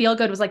Dr.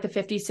 Feelgood was like the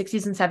 50s,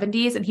 60s, and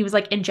 70s. And he was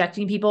like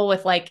injecting people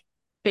with like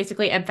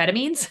basically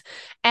amphetamines.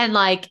 And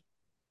like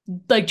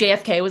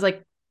JFK was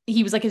like,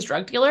 he was like his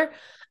drug dealer.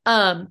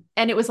 And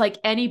it was like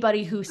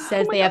anybody who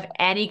says they have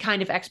any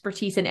kind of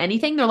expertise in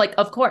anything, they're like,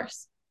 of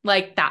course.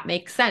 Like that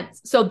makes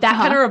sense. So that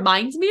kind of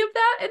reminds me of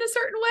that in a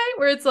certain way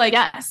where it's like,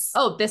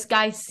 oh, this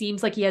guy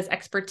seems like he has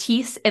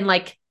expertise in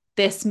like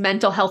this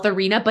mental health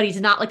arena, but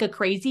he's not like a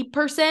crazy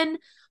person.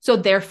 So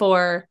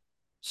therefore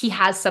he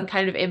has some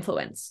kind of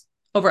influence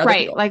over other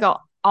people. Like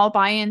I'll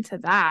buy into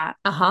that.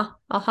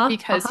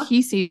 Because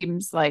he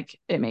seems like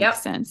it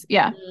makes sense.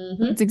 Yeah.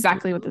 That's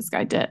exactly what this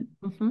guy did.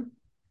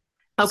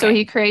 Okay. So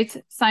he creates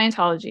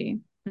Scientology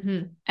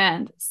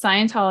and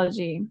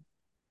Scientology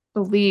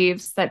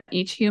believes that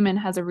each human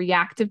has a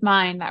reactive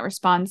mind that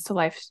responds to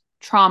life's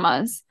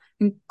traumas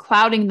and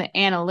clouding the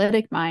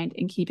analytic mind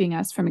and keeping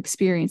us from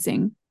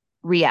experiencing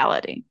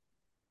reality.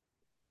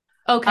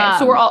 Okay.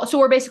 So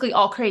we're basically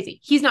all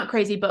crazy. He's not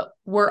crazy, but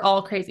we're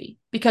all crazy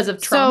because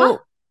of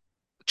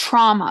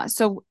trauma.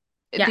 So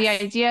the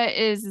idea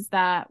is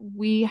that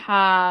we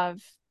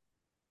have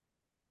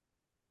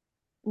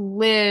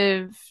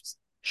lived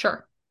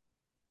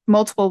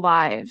multiple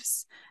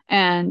lives.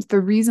 And the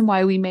reason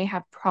why we may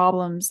have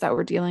problems that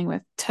we're dealing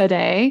with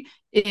today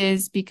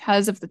is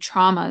because of the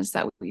traumas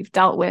that we've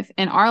dealt with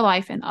in our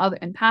life and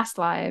in past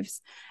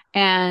lives.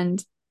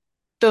 And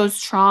those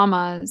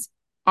traumas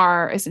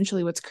are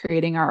essentially what's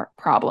creating our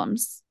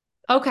problems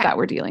that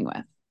we're dealing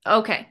with.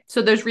 Okay.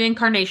 So there's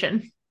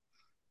reincarnation.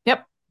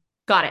 Yep.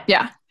 Got it.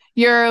 Yeah.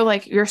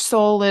 Your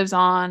soul lives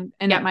on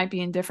and it might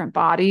be in different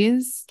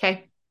bodies.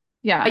 Okay.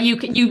 Yeah. But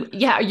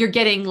you're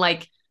getting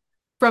like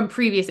from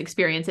previous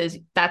experiences.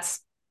 That's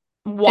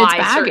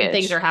why certain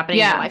things are happening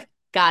in your life.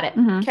 Got it.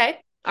 Okay.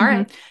 All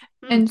right.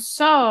 And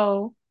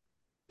so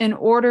in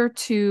order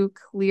to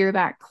clear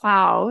that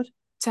cloud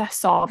to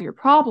solve your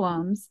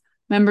problems,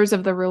 members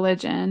of the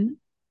religion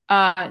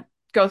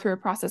go through a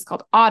process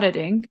called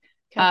auditing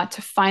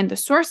to find the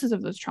sources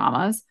of those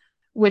traumas,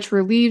 which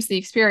relieves the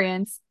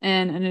experience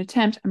in an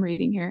attempt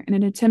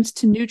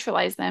to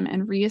neutralize them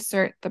and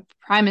reassert the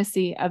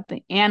primacy of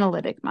the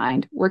analytic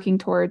mind, working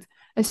towards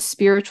a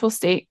spiritual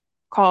state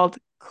called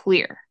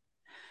clear.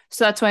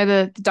 So that's why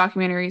the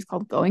documentary is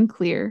called Going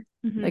Clear.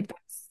 Like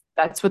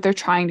that's what they're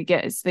trying to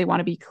get, is they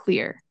want to be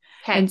clear.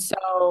 And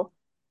so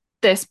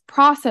this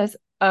process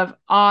of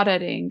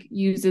auditing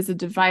uses a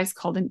device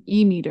called an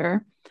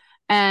e-meter.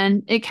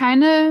 And it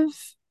kind of,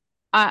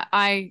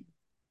 I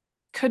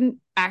couldn't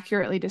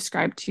accurately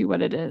describe to you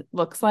what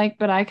looks like,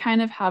 but I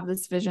kind of have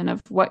this vision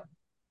of what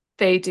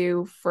they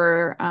do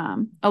for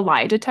a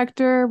lie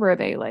detector, where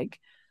they like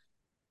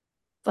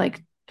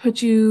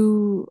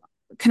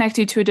connect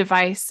you to a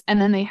device, and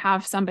then they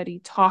have somebody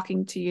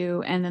talking to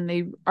you, and then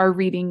they are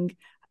reading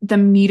the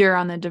meter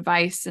on the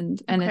device,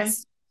 and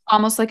it's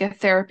almost like a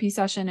therapy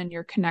session, and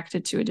you're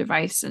connected to a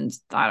device, and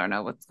I don't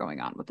know what's going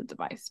on with the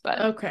device, but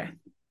Okay.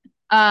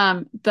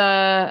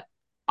 the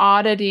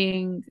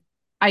auditing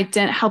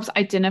helps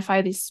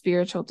identify the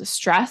spiritual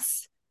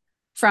distress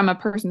from a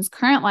person's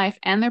current life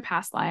and their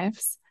past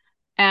lives,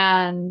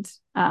 and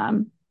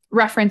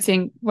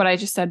referencing what I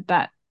just said,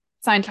 that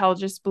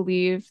Scientologists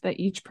believe that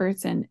each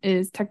person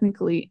is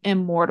technically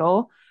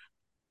immortal,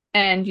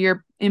 and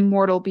your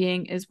immortal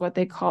being is what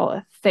they call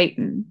a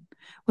thetan,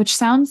 which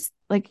sounds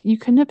like you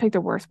couldn't have picked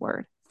a worse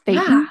word. Thetan?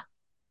 Yeah.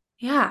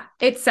 Yeah.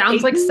 It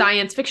sounds like Thetan?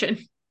 science fiction.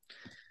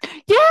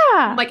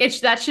 Yeah. Like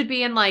that should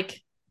be in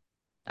like,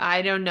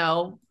 I don't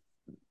know,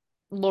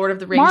 Lord of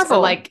the Rings or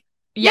Marvel. like,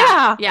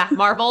 Yeah. yeah,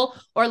 Marvel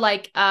or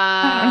like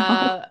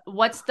I don't know.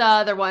 what's the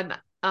other one?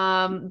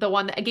 The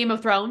one that Game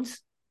of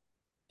Thrones.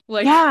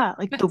 Like Yeah,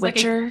 like The that's like a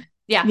Witcher.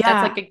 yeah,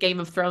 that's like Yeah. a Game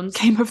of Thrones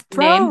Game of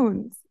name.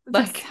 Thrones.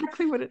 That's Like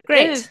exactly what it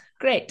is.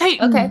 great. Great.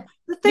 Okay. Thetan.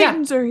 The Yeah.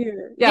 Thetans are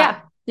here. Yeah.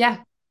 Yeah. Yeah.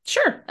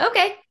 Sure.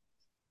 Okay.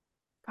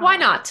 Why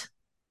God.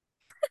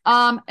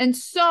 not? And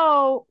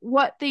so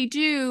what they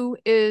do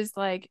is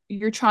like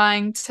you're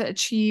trying to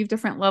achieve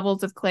different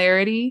levels of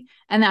clarity,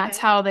 and that's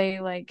Okay. how they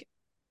like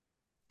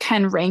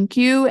can rank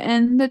you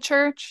in the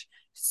church.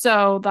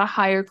 So the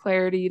higher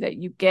clarity that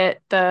you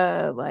get,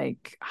 the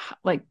like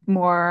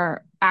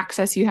more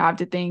access you have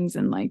to things,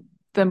 and like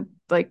the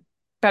like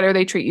better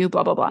they treat you,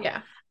 blah blah blah.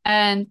 Yeah.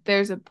 And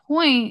there's a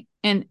point,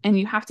 and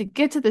you have to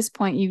get to this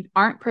point. You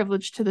aren't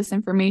privileged to this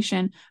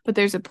information, but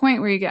there's a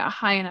point where you get a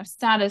high enough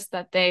status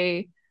that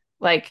they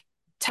like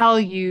tell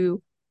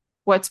you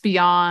what's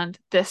beyond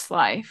this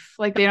life.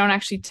 Like they don't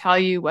actually tell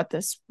you what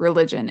this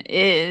religion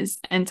is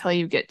until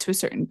you get to a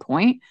certain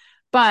point.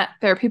 But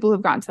there are people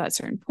who've gotten to that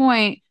certain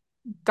point,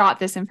 got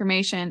this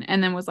information,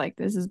 and then was like,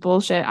 this is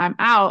bullshit, I'm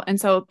out. And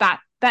so that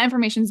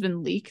information's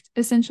been leaked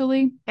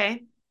essentially.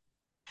 Okay.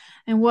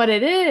 And what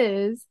it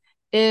is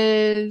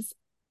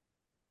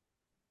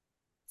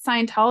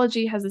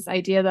Scientology has this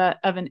idea that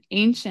of an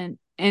ancient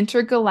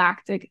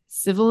intergalactic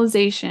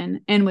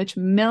civilization in which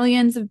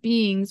millions of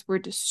beings were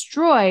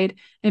destroyed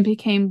and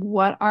became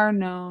what are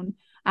known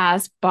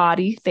as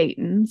body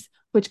thetans,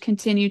 which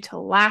continue to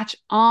latch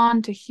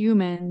on to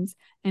humans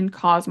and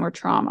cause more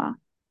trauma.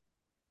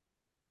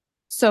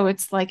 So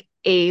it's like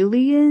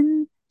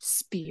alien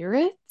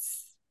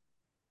spirits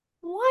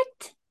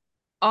What?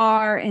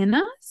 are in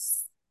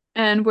us,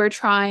 and we're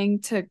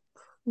trying to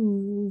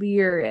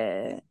clear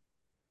it.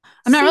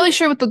 I'm not really See,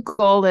 sure what the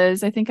goal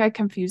is. I think I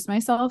confused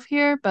myself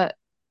here, but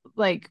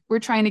like we're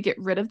trying to get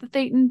rid of the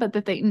Thetan, but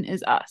the Thetan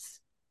is us.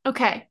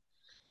 okay.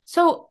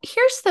 So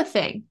here's the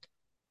thing.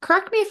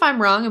 Correct me if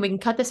I'm wrong, and we can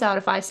cut this out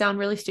if I sound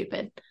really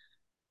stupid.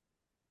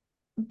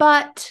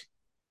 But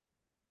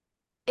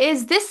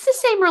is this the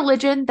same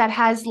religion that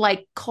has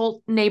like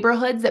cult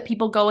neighborhoods that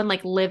people go and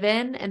like live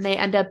in and they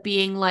end up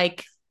being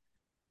like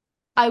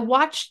I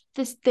watched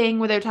this thing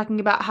where they're talking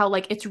about how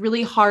like it's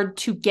really hard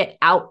to get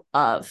out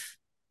of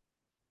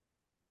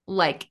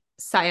like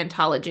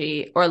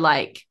Scientology or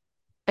like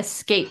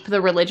escape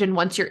the religion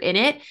once you're in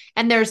it.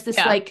 And there's this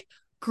Yeah. like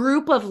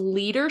group of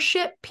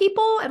leadership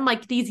people and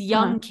like these Uh-huh.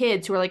 young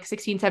kids who are like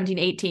 16, 17,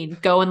 18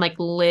 go and like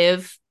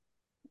live.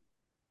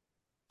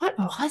 What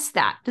Oh. was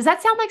that? Does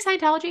that sound like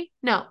Scientology?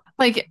 No.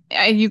 Like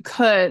you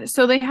could.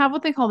 So they have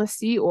what they call the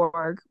Sea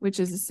Org, which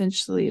is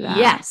essentially that.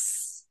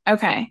 Yes.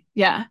 Okay.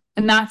 Yeah.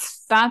 And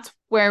that's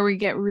where we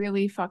get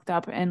really fucked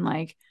up in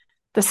like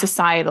the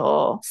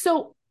societal.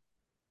 So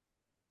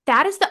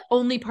that is the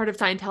only part of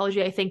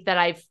Scientology I think that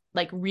I've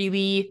like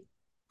really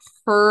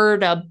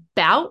heard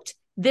about.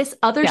 This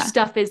other Yeah.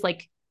 stuff is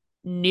like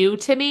new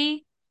to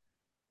me,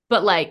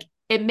 but like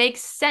it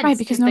makes Right, sense because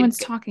because no the one's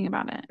talking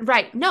about it.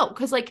 right. No,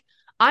 because like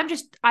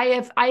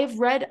I have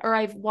read or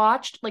I've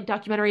watched like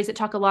documentaries that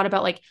talk a lot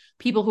about like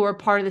people who are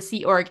part of the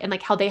Sea Org and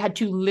like how they had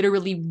to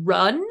literally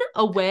run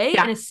away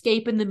Yeah. and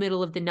escape in the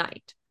middle of the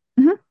night.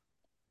 Mhm.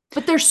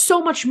 But there's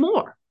so much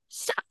more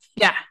stuff.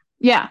 Yeah.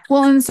 Yeah.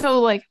 Well, and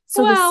so like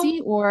so the Well,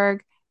 Sea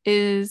Org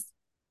is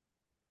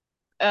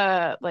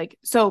like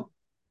sorry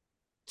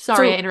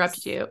I so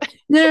interrupted you.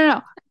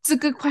 no. It's a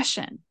good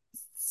question.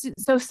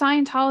 So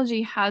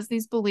Scientology has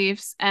these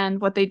beliefs,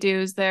 and what they do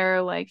is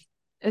they're like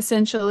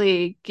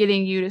essentially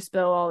getting you to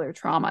spill all their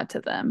trauma to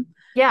them.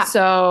 Yeah.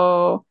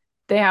 So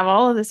they have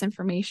all of this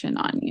information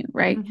on you,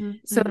 right? Mm-hmm,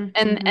 So mm-hmm,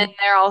 and mm-hmm.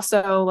 they're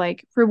also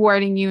like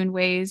rewarding you in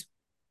ways,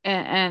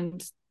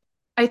 and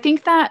I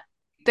think that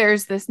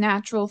there's this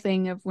natural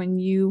thing of when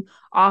you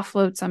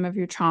offload some of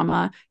your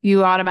trauma,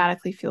 you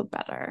automatically feel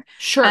better.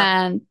 Sure.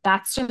 And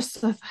that's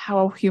just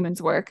how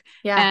humans work.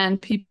 Yeah.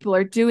 And people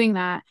are doing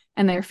that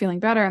and they're feeling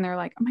better, and they're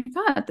like, oh my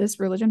God, this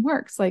religion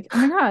works. Like, oh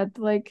my God,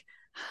 like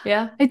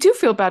Yeah. I do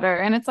feel better.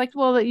 And it's like,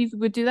 well, that you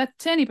would do that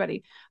to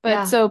anybody. But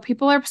Yeah. so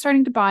people are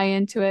starting to buy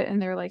into it,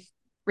 and they're like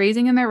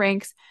raising in their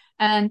ranks.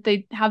 And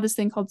they have this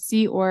thing called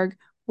Sea Org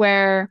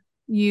where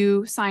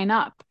you sign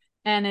up,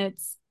 and I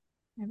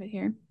have it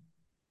here.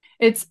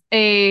 It's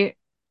a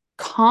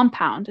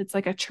compound. It's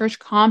like a church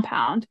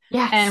compound. And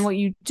Yes. what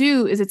you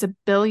do is it's a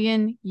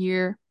billion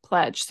year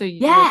pledge. So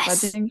you're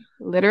Yes. pledging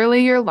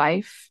literally your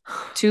life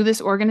to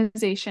this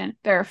organization.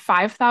 There are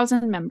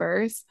 5,000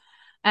 members,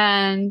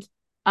 and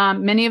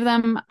many of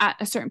them at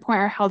a certain point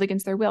are held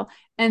against their will.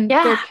 And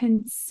they're Yeah.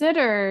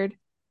 considered,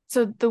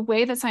 so the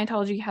way that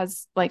Scientology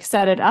has like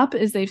set it up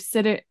is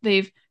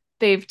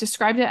they've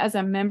described it as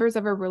a members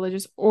of a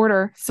religious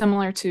order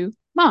similar to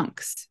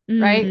monks,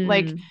 right?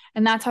 Like,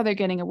 and that's how they're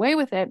getting away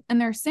with it. And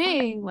they're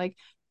saying like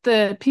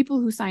the people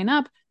who sign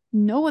up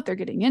know what they're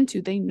getting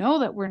into. They know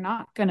that we're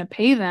not going to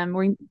pay them.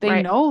 They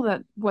Right. know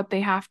that what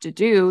they have to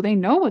do. They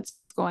know what's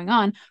going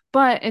on.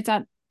 But it's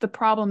that the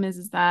problem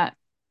is that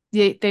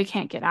they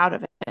can't get out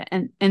of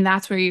it. And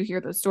that's where you hear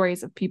those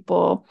stories of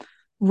people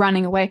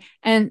running away.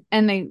 And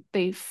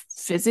they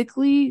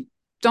physically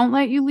don't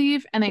let you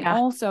leave. And they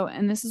also,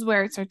 and this is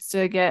where it starts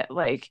to get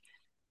like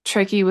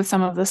tricky with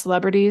some of the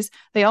celebrities,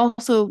 they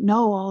also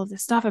know all of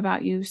this stuff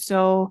about you,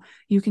 so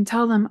you can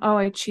tell them, oh,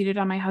 I cheated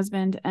on my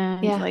husband,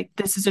 and like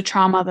this is a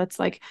trauma that's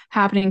like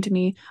happening to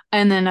me,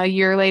 and then a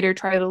year later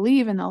try to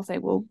leave and they'll say,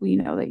 well, we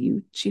know that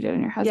you cheated on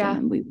your husband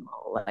and we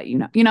will let you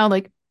know,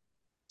 like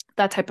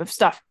that type of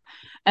stuff.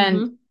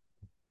 And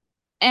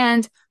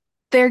and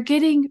they're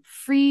getting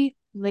free,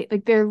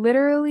 like they're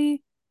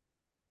literally,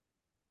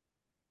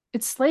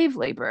 it's slave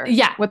labor.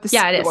 What the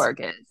Sea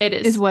Org is. It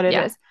is what it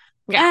is.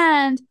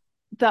 Yeah. And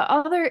the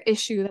other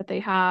issue that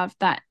they have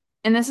that,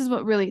 and this is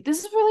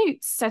really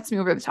sets me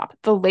over the top,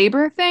 the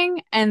labor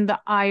thing and the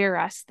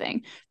IRS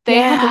thing. They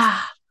had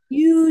this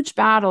huge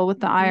battle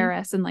with the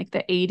IRS in like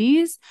the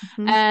 80s.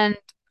 And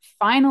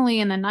finally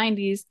in the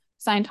 90s,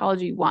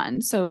 Scientology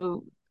won.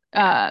 So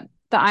the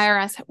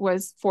IRS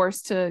was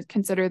forced to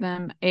consider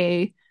them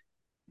a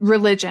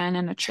religion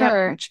and a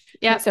church.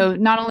 So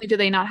not only do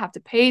they not have to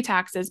pay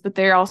taxes, but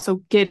they're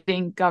also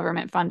getting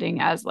government funding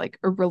as like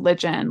a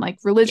religion. Like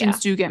religions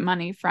do get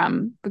money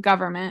from the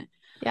government.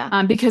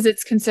 Because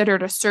it's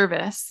considered a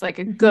service, like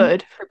a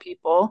good for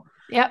people.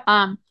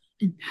 And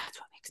that's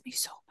what makes me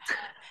so mad,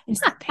 is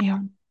that they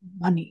are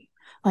money.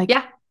 Like,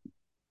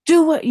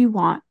 do what you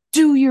want,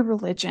 do your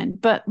religion.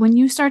 But when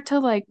you start to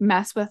like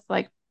mess with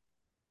like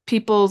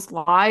people's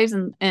lives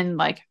and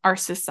like our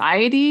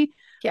society,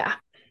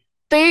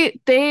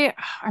 they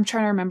I'm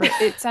trying to remember,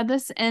 it said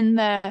this in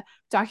the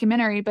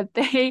documentary, but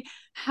they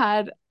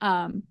had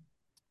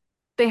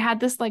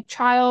this like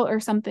trial or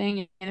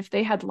something, and if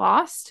they had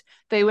lost,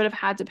 they would have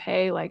had to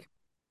pay like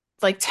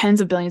tens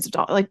of billions of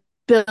dollars, like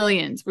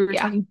billions. We were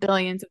talking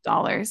billions of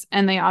dollars,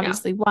 and they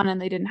obviously won, and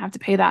they didn't have to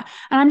pay that.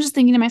 And I'm just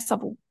thinking to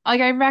myself,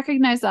 like, I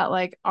recognize that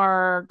like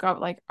our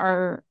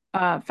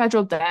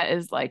federal debt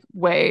is like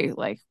way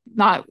like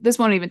not, this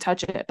won't even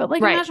touch it, but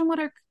like imagine what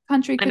our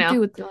country could do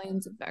with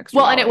billions of extra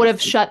dollars. And it would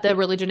have shut the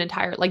religion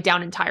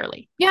down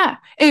entirely.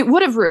 It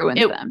would have ruined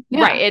them.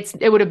 Right.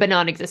 It would have been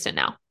non-existent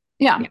now.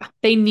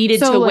 They needed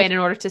to win in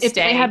order to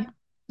stay.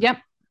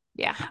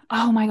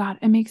 Oh my God,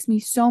 it makes me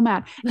so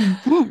mad.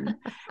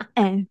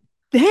 And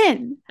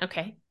then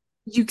okay,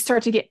 you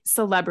start to get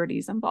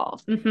celebrities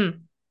involved.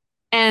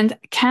 And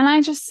can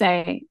I just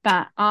say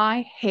that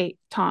I hate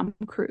Tom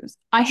Cruise.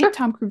 I hate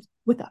Tom Cruise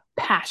with a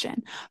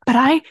passion,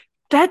 but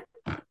that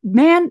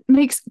man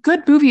makes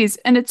good movies,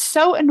 and it's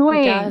so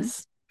annoying.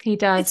 He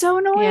does. It's so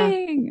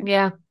annoying.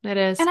 Yeah, it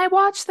is. And I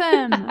watch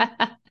them.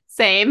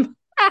 Same.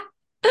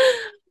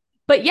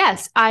 But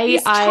yes,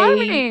 He's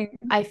charming.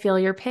 I feel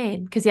your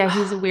pain, because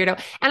he's a weirdo.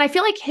 And I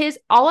feel like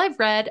all I've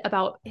read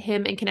about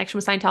him in connection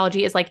with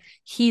Scientology is like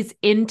he's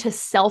into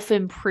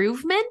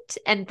self-improvement,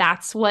 and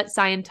that's what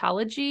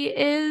Scientology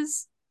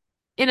is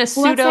in a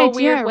pseudo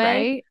weird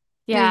way.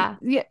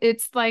 Right?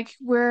 It's like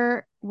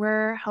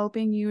we're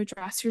helping you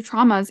address your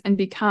traumas and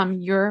become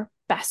your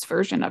best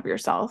version of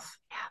yourself.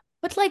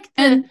 But like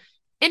the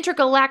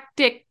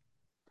intergalactic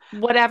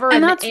whatever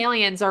and the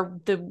aliens are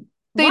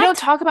they don't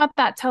talk about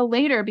that till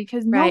later,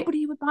 because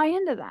nobody would buy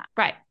into that.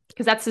 Right.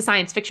 Because that's the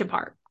science fiction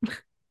part.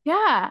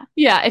 Yeah.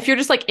 If you're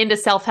just like into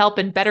self-help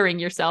and bettering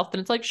yourself, then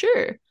it's like,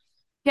 sure.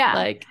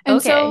 Like,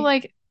 and so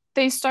like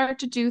they start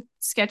to do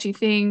sketchy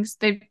things.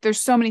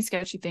 There's so many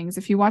sketchy things.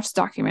 If you watch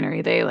the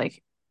documentary,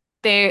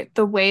 the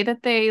way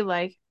that they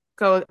like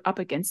go up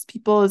against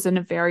people is in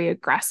a very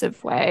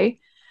aggressive way.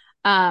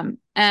 And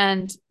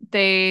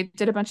they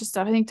did a bunch of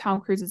stuff. I think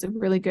Tom Cruise is a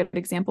really good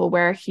example,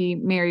 where he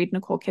married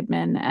Nicole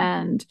Kidman,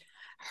 and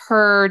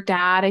her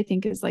dad, I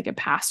think, is like a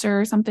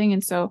pastor or something.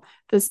 And so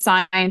the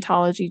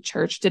Scientology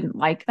church didn't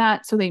like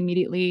that. So they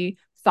immediately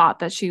thought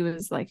that she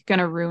was like going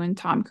to ruin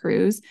Tom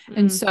Cruise.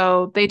 And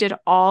so they did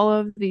all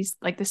of these,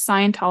 like the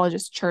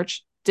Scientologist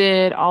church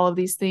did all of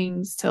these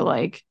things to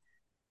like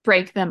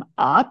break them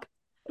up.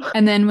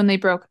 And then when they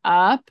broke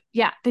up,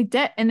 they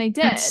did. And they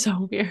did. That's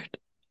so weird.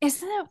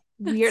 Isn't it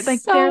weird?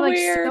 Like they're like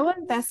so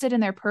invested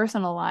in their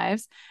personal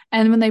lives.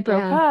 And when they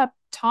broke up,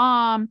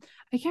 Tom,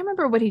 I can't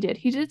remember what he did.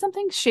 He did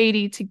something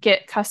shady to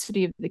get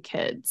custody of the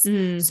kids.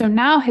 So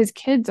now his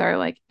kids are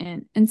like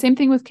in, and same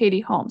thing with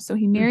Katie Holmes. So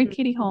he married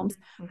Katie Holmes,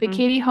 but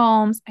Katie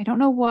Holmes, I don't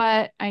know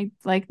what, I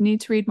like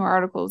need to read more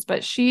articles,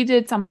 but she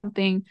did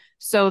something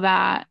so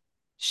that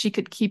she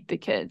could keep the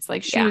kids.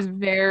 Like she was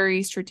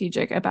very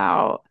strategic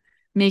about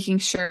making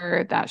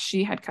sure that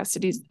she had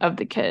custody of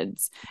the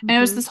kids. And it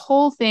was this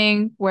whole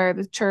thing where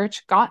the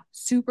church got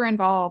super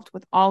involved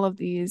with all of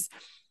these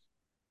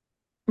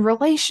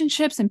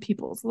relationships and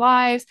people's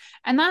lives.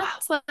 And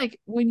that's like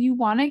when you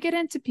want to get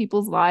into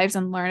people's lives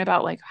and learn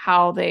about like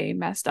how they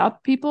messed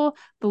up people,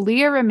 the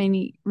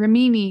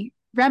Remini,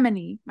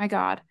 my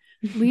God,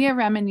 Leah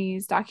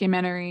Remini's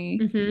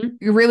documentary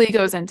really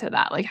goes into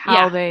that, like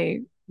how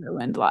they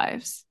ruined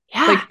lives.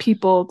 Yeah. Like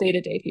people,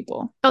 day-to-day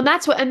people. Oh,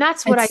 that's what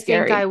I think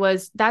scary.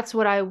 that's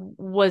what I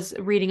was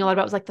reading a lot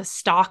about, was like the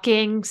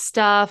stalking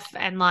stuff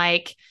and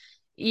like,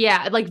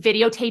 yeah, like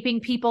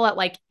videotaping people at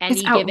like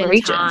any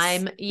given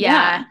time.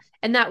 Yeah.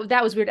 And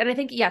that was weird. And I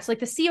think, yes, like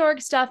the Sea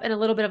Org stuff and a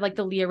little bit of like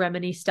the Leah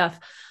Remini stuff,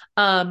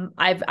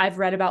 I've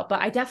read about,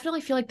 but I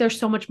definitely feel like there's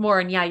so much more.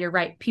 And yeah, you're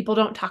right. People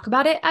don't talk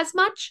about it as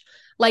much.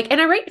 Like,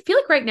 and feel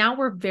like right now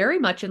we're very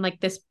much in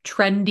like this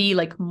trendy,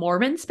 like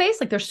Mormon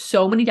space. Like there's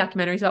so many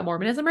documentaries about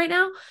Mormonism right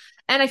now.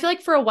 And I feel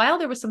like for a while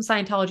there was some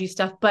Scientology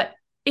stuff, but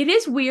it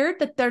is weird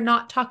that they're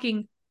not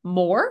talking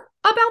more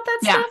about that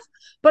stuff.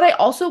 But I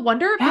also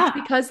wonder if it's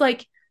because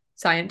like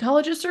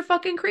Scientologists are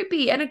fucking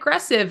creepy and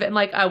aggressive. And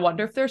like, I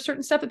wonder if there's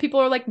certain stuff that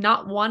people are like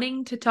not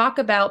wanting to talk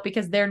about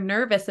because they're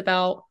nervous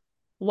about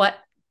what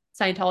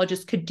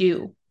Scientologists could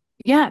do.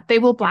 Yeah, they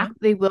will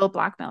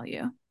blackmail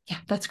you. Yeah,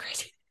 that's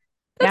crazy.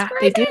 That's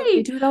crazy. They do.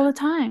 They do it all the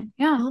time.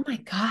 Yeah. Oh my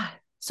God.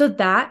 So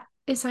that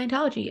is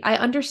Scientology. I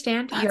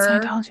understand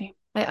Scientology.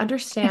 I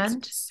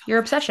understand your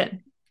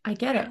obsession. I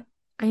get it.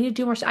 I need to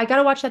do more. I got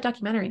to watch that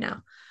documentary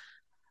now.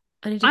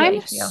 I need to get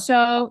HBO.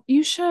 So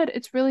you should.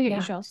 It's really good.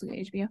 You should also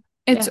get HBO.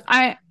 It's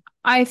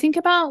I think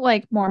about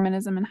like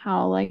Mormonism and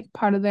how like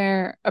part of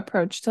their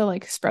approach to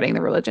like spreading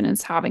the religion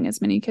is having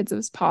as many kids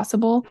as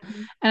possible.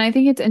 And I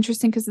think it's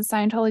interesting because the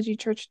Scientology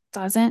church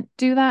doesn't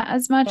do that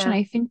as much. And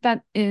I think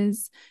that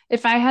is,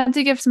 if I had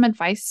to give some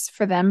advice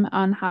for them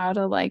on how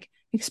to like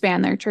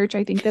expand their church,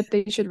 I think that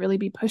they should really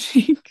be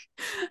pushing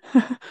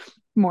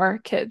more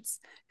kids.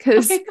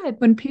 Because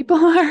when people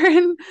are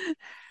in,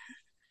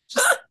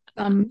 just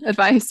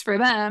advice for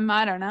them,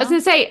 I don't know. I was gonna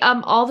say,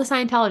 all the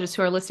Scientologists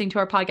who are listening to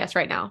our podcast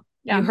right now,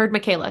 you heard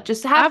Mikayla,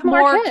 just have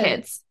more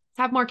kids.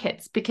 Have more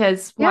kids,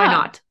 because why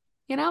not?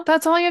 You know,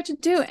 that's all you have to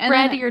do.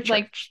 Spread your church.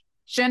 Like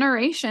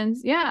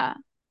generations. Yeah.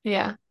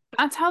 Yeah.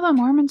 That's how the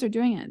Mormons are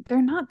doing it.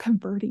 They're not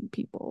converting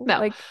people. No.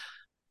 Like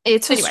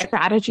it's a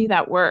strategy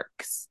that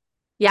works.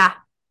 Yeah.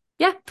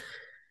 Yeah.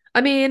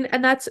 I mean,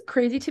 and that's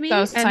crazy to me.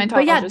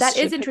 But yeah, that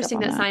is interesting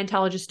that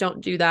Scientologists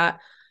don't do that.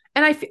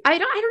 And I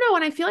don't know.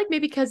 And I feel like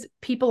maybe because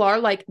people are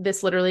like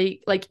this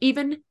literally, like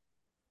even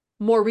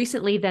more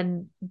recently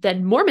than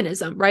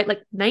Mormonism, right?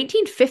 Like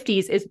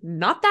 1950s is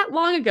not that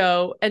long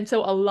ago. And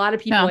so a lot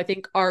of people, I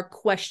think, are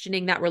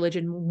questioning that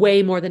religion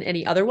way more than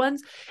any other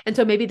ones. And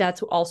so maybe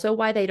that's also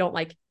why they don't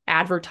like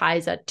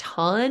advertise a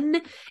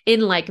ton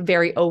in like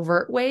very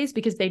overt ways,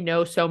 because they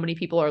know so many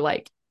people are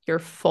like, you're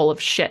full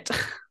of shit.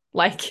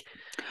 Like,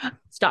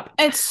 stop.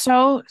 It's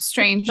so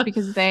strange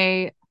because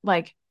they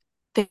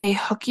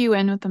hook you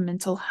in with the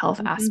mental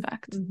health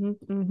aspect.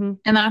 And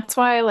that's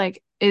why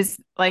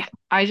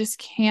I just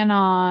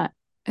cannot,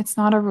 it's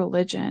not a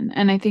religion.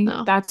 And I think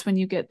that's when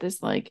you get this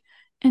like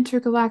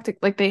intergalactic,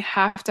 like they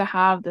have to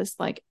have this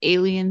like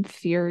alien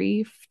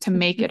theory to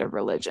make it a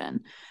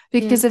religion.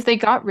 Because if they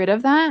got rid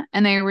of that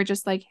and they were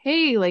just like,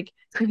 hey, like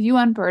if you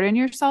unburden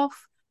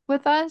yourself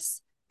with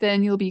us,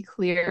 then you'll be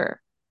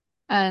clear.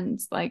 And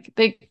like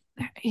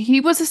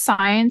he was a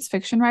science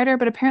fiction writer,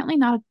 but apparently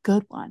not a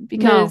good one,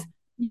 because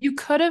you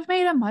could have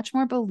made a much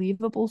more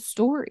believable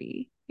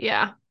story.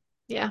 Yeah.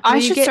 Yeah. I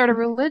should start a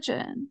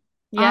religion.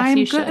 Yes,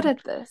 I'm good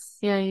at this.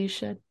 Yeah, you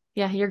should.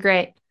 Yeah, you're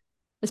great.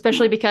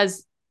 Especially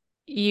because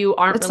you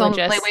aren't religious.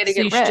 The only way to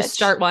get rich. Should just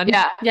start one.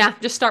 Yeah,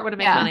 just start one to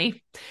make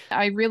money.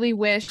 I really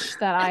wish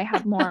that I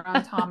had more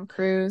on Tom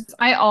Cruise.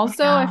 I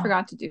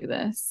forgot to do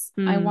this.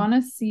 I want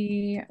to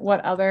see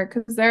what other,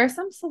 because there are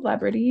some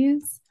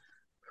celebrities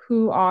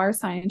who are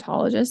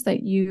Scientologists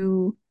that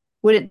you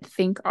wouldn't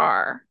think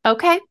are.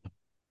 Okay.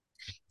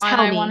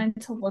 I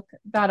wanted to look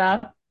that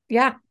up.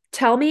 Yeah.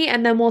 Tell me,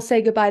 and then we'll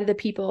say goodbye to the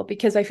people,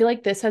 because I feel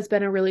like this has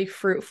been a really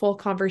fruitful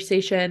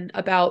conversation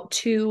about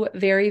two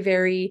very,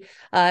 very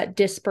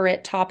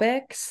disparate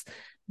topics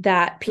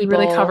that people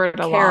really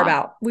care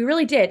about. We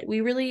really did. We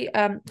really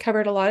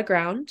covered a lot of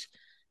ground,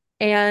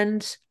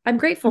 and I'm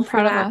grateful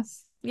for that. Of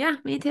us. Yeah,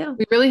 me too.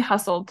 We really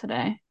hustled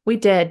today. We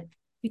did.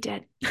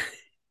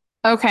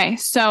 Okay,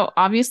 so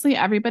obviously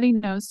everybody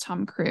knows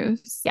Tom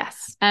Cruise.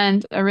 Yes.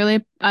 And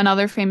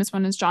another famous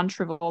one is John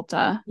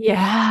Travolta.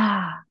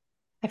 Yeah.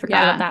 I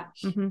forgot about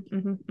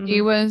that.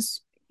 He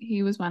was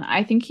one.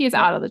 I think he is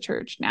out of the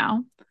church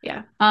now.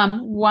 Yeah.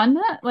 One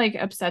that like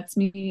upsets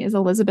me is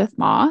Elizabeth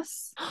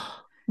Moss.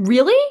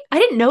 Really? I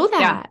didn't know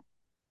that.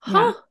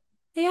 Huh.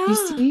 Yeah. You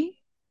see?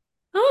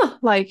 Oh,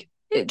 like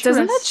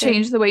doesn't that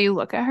change the way you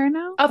look at her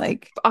now?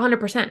 Like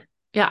 100%.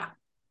 Yeah.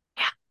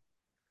 Yeah.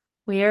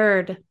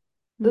 Weird.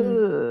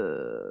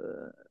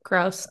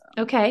 Gross.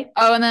 Okay.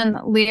 Oh, and then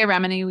Leah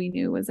Remini we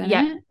knew was in it.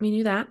 Yeah, we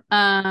knew that.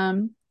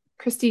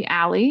 Kirstie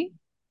Alley.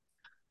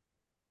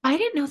 I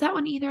didn't know that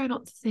one either, I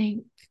don't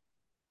think.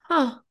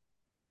 Huh.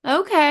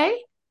 Okay.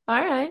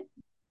 All right.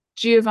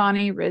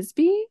 Giovanni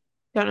Risby.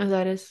 Don't know who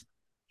that is.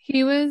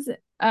 He was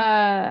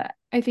I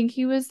think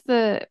he was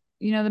the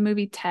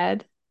movie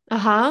Ted.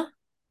 Uh-huh.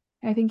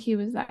 I think he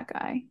was that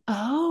guy.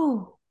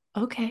 Oh,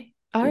 okay.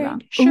 All Be right.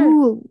 wrong. Sure.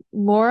 Ooh,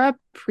 Laura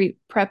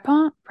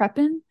Prepon.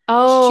 She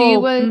Oh,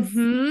 was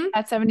mm-hmm.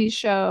 that 70s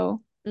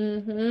show.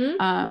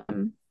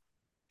 Mm-hmm.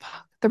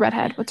 The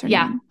redhead. What's her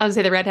Yeah. name? I was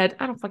gonna say the redhead.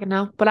 I don't fucking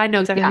know, but I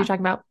know exactly who you're Yeah.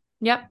 talking about.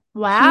 Yep.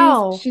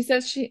 Wow. She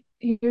says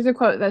here's a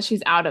quote that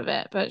she's out of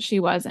it, but she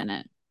was in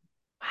it.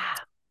 Wow.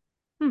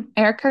 Hmm.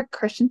 Erica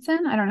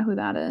Christensen. I don't know who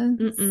that is.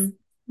 Mm-mm.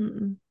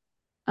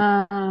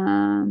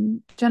 Mm-mm.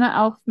 Jenna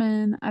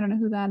Elfman. I don't know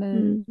who that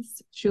Hmm.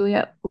 is.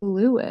 Juliette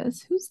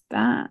Lewis. Who's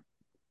that?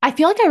 I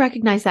feel like I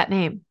recognize that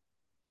name.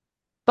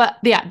 But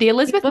yeah, the He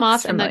Elizabeth looks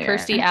Moss and the familiar.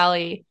 Kirstie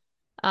Alley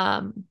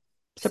Sally,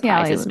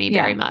 surprises me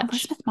very yeah. much.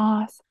 Elizabeth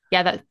Moss.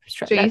 Yeah, that's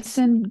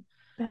Jason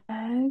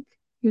Begg.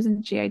 He was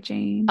in G.I.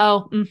 Jane.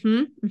 oh,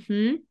 mm-hmm.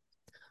 Mm-hmm.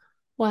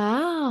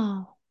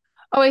 Wow.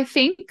 Oh, I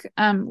think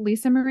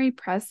Lisa Marie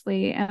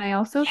Presley, and I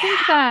also think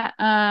Yeah,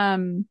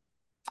 that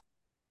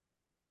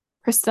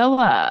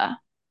Priscilla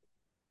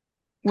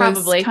was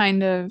probably.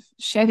 kind of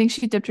I think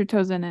she dipped her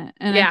toes in it,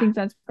 and I Yeah. think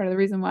that's part of the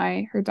reason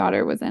why her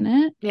daughter was in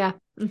it. Yeah.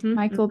 Mm-hmm.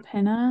 Michael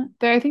Pena.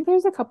 I think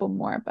there's a couple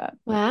more, but that's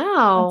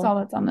Wow. all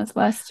that's on this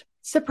list.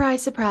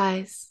 Surprise,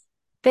 surprise.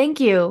 Thank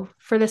you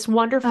for this Ugh,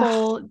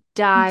 wonderful you're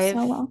dive so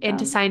into welcome.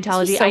 This was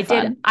Scientology. so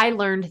fun. I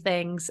learned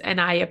things and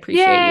I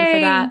appreciate you for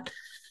Yay! that.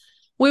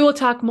 We will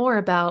talk more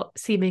about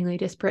seemingly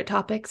disparate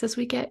topics as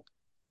we get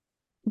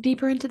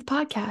deeper into the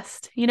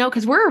podcast,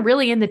 because we're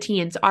really in the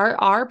teens.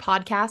 Our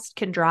podcast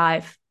can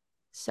drive.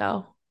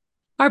 So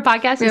our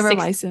podcast We is have our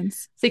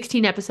license.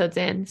 16 episodes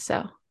in.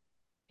 So,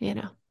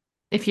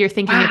 if you're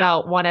thinking Wow.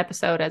 about one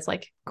episode as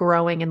like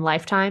growing in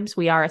lifetimes,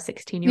 we are a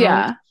 16-year-old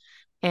Yeah,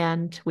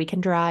 and we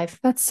can drive.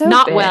 that's so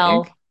Not big.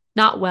 well,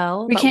 not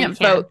well, We but we can't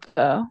can. vote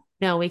though.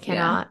 No, we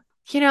Yeah.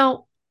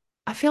 cannot.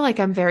 I feel like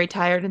I'm very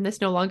tired and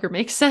this no longer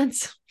makes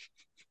sense.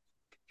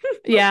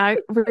 Yeah,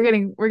 we're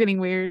getting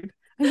weird.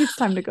 I think it's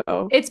time to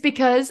go. It's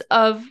because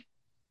of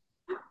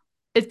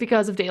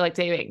daylight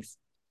savings.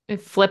 It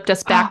flipped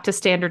us back Oh, to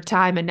standard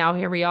time and now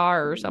here we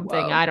are or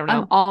something. whoa. I don't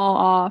I'm know. all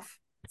off.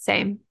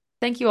 Same.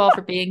 Thank you all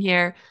for being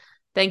here.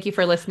 Thank you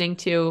for listening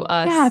to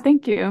Yeah, us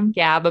thank you.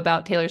 gab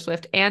about Taylor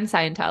Swift and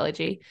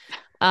Scientology.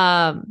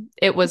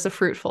 It was a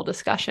fruitful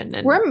discussion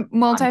and We're I'm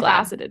glad.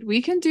 multifaceted.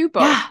 We can do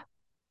both. Yeah.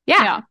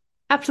 Yeah. Yeah.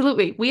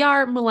 Absolutely. We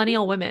are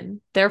millennial women.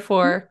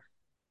 Therefore,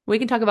 we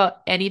can talk about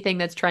anything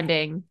that's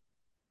trending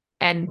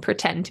and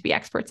pretend to be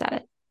experts at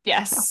it.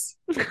 Yes.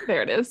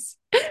 There it is.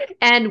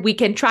 And we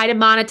can try to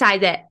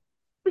monetize it.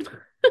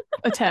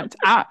 Attempt.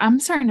 I'm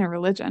starting a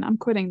religion. I'm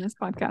quitting this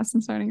podcast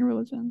and starting a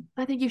religion.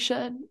 I think you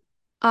should.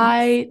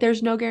 Yes.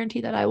 There's no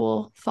guarantee that I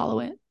will follow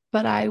it,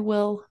 but I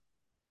will.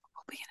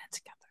 We'll be in it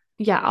together.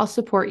 Yeah, I'll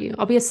support you.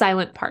 I'll be a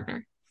silent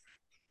partner.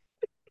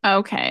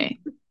 Okay.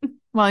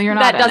 Well, you're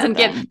not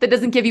that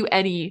doesn't give you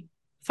any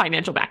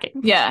financial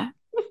backing. Yeah.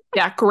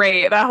 Yeah,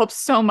 great. That helps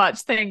so much.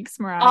 Thanks,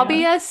 Mariah. I'll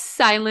be a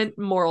silent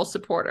moral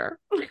supporter.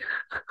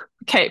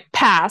 Okay,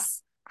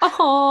 pass.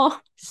 Oh,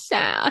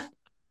 sad.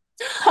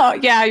 Oh,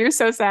 yeah, you're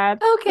so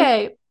sad.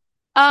 Okay.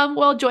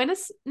 Well, join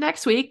us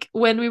next week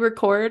when we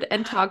record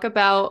and talk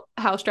about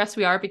how stressed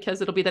we are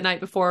because it'll be the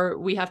night before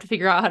we have to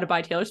figure out how to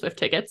buy Taylor Swift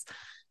tickets.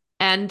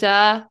 And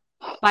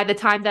by the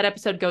time that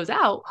episode goes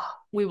out,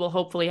 we will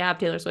hopefully have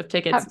Taylor Swift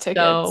tickets.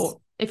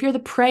 So if you're the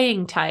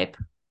praying type,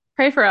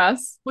 pray for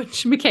us,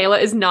 which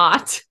Mikayla is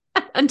not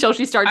until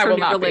she starts her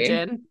new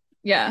religion.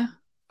 Be. Yeah.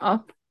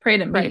 I'll pray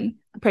to me.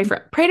 Pray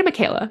to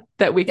Mikayla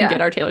that we can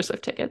get our Taylor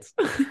Swift tickets.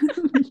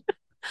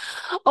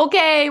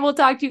 Okay, we'll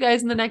talk to you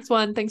guys in the next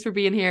one. Thanks for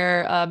being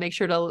here. Make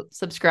sure to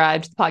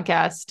subscribe to the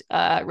podcast,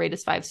 rate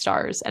us 5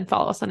 stars, and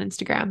follow us on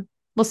Instagram.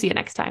 We'll see you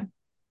next time.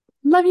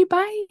 Love you.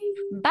 Bye.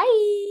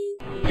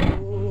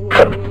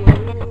 Bye.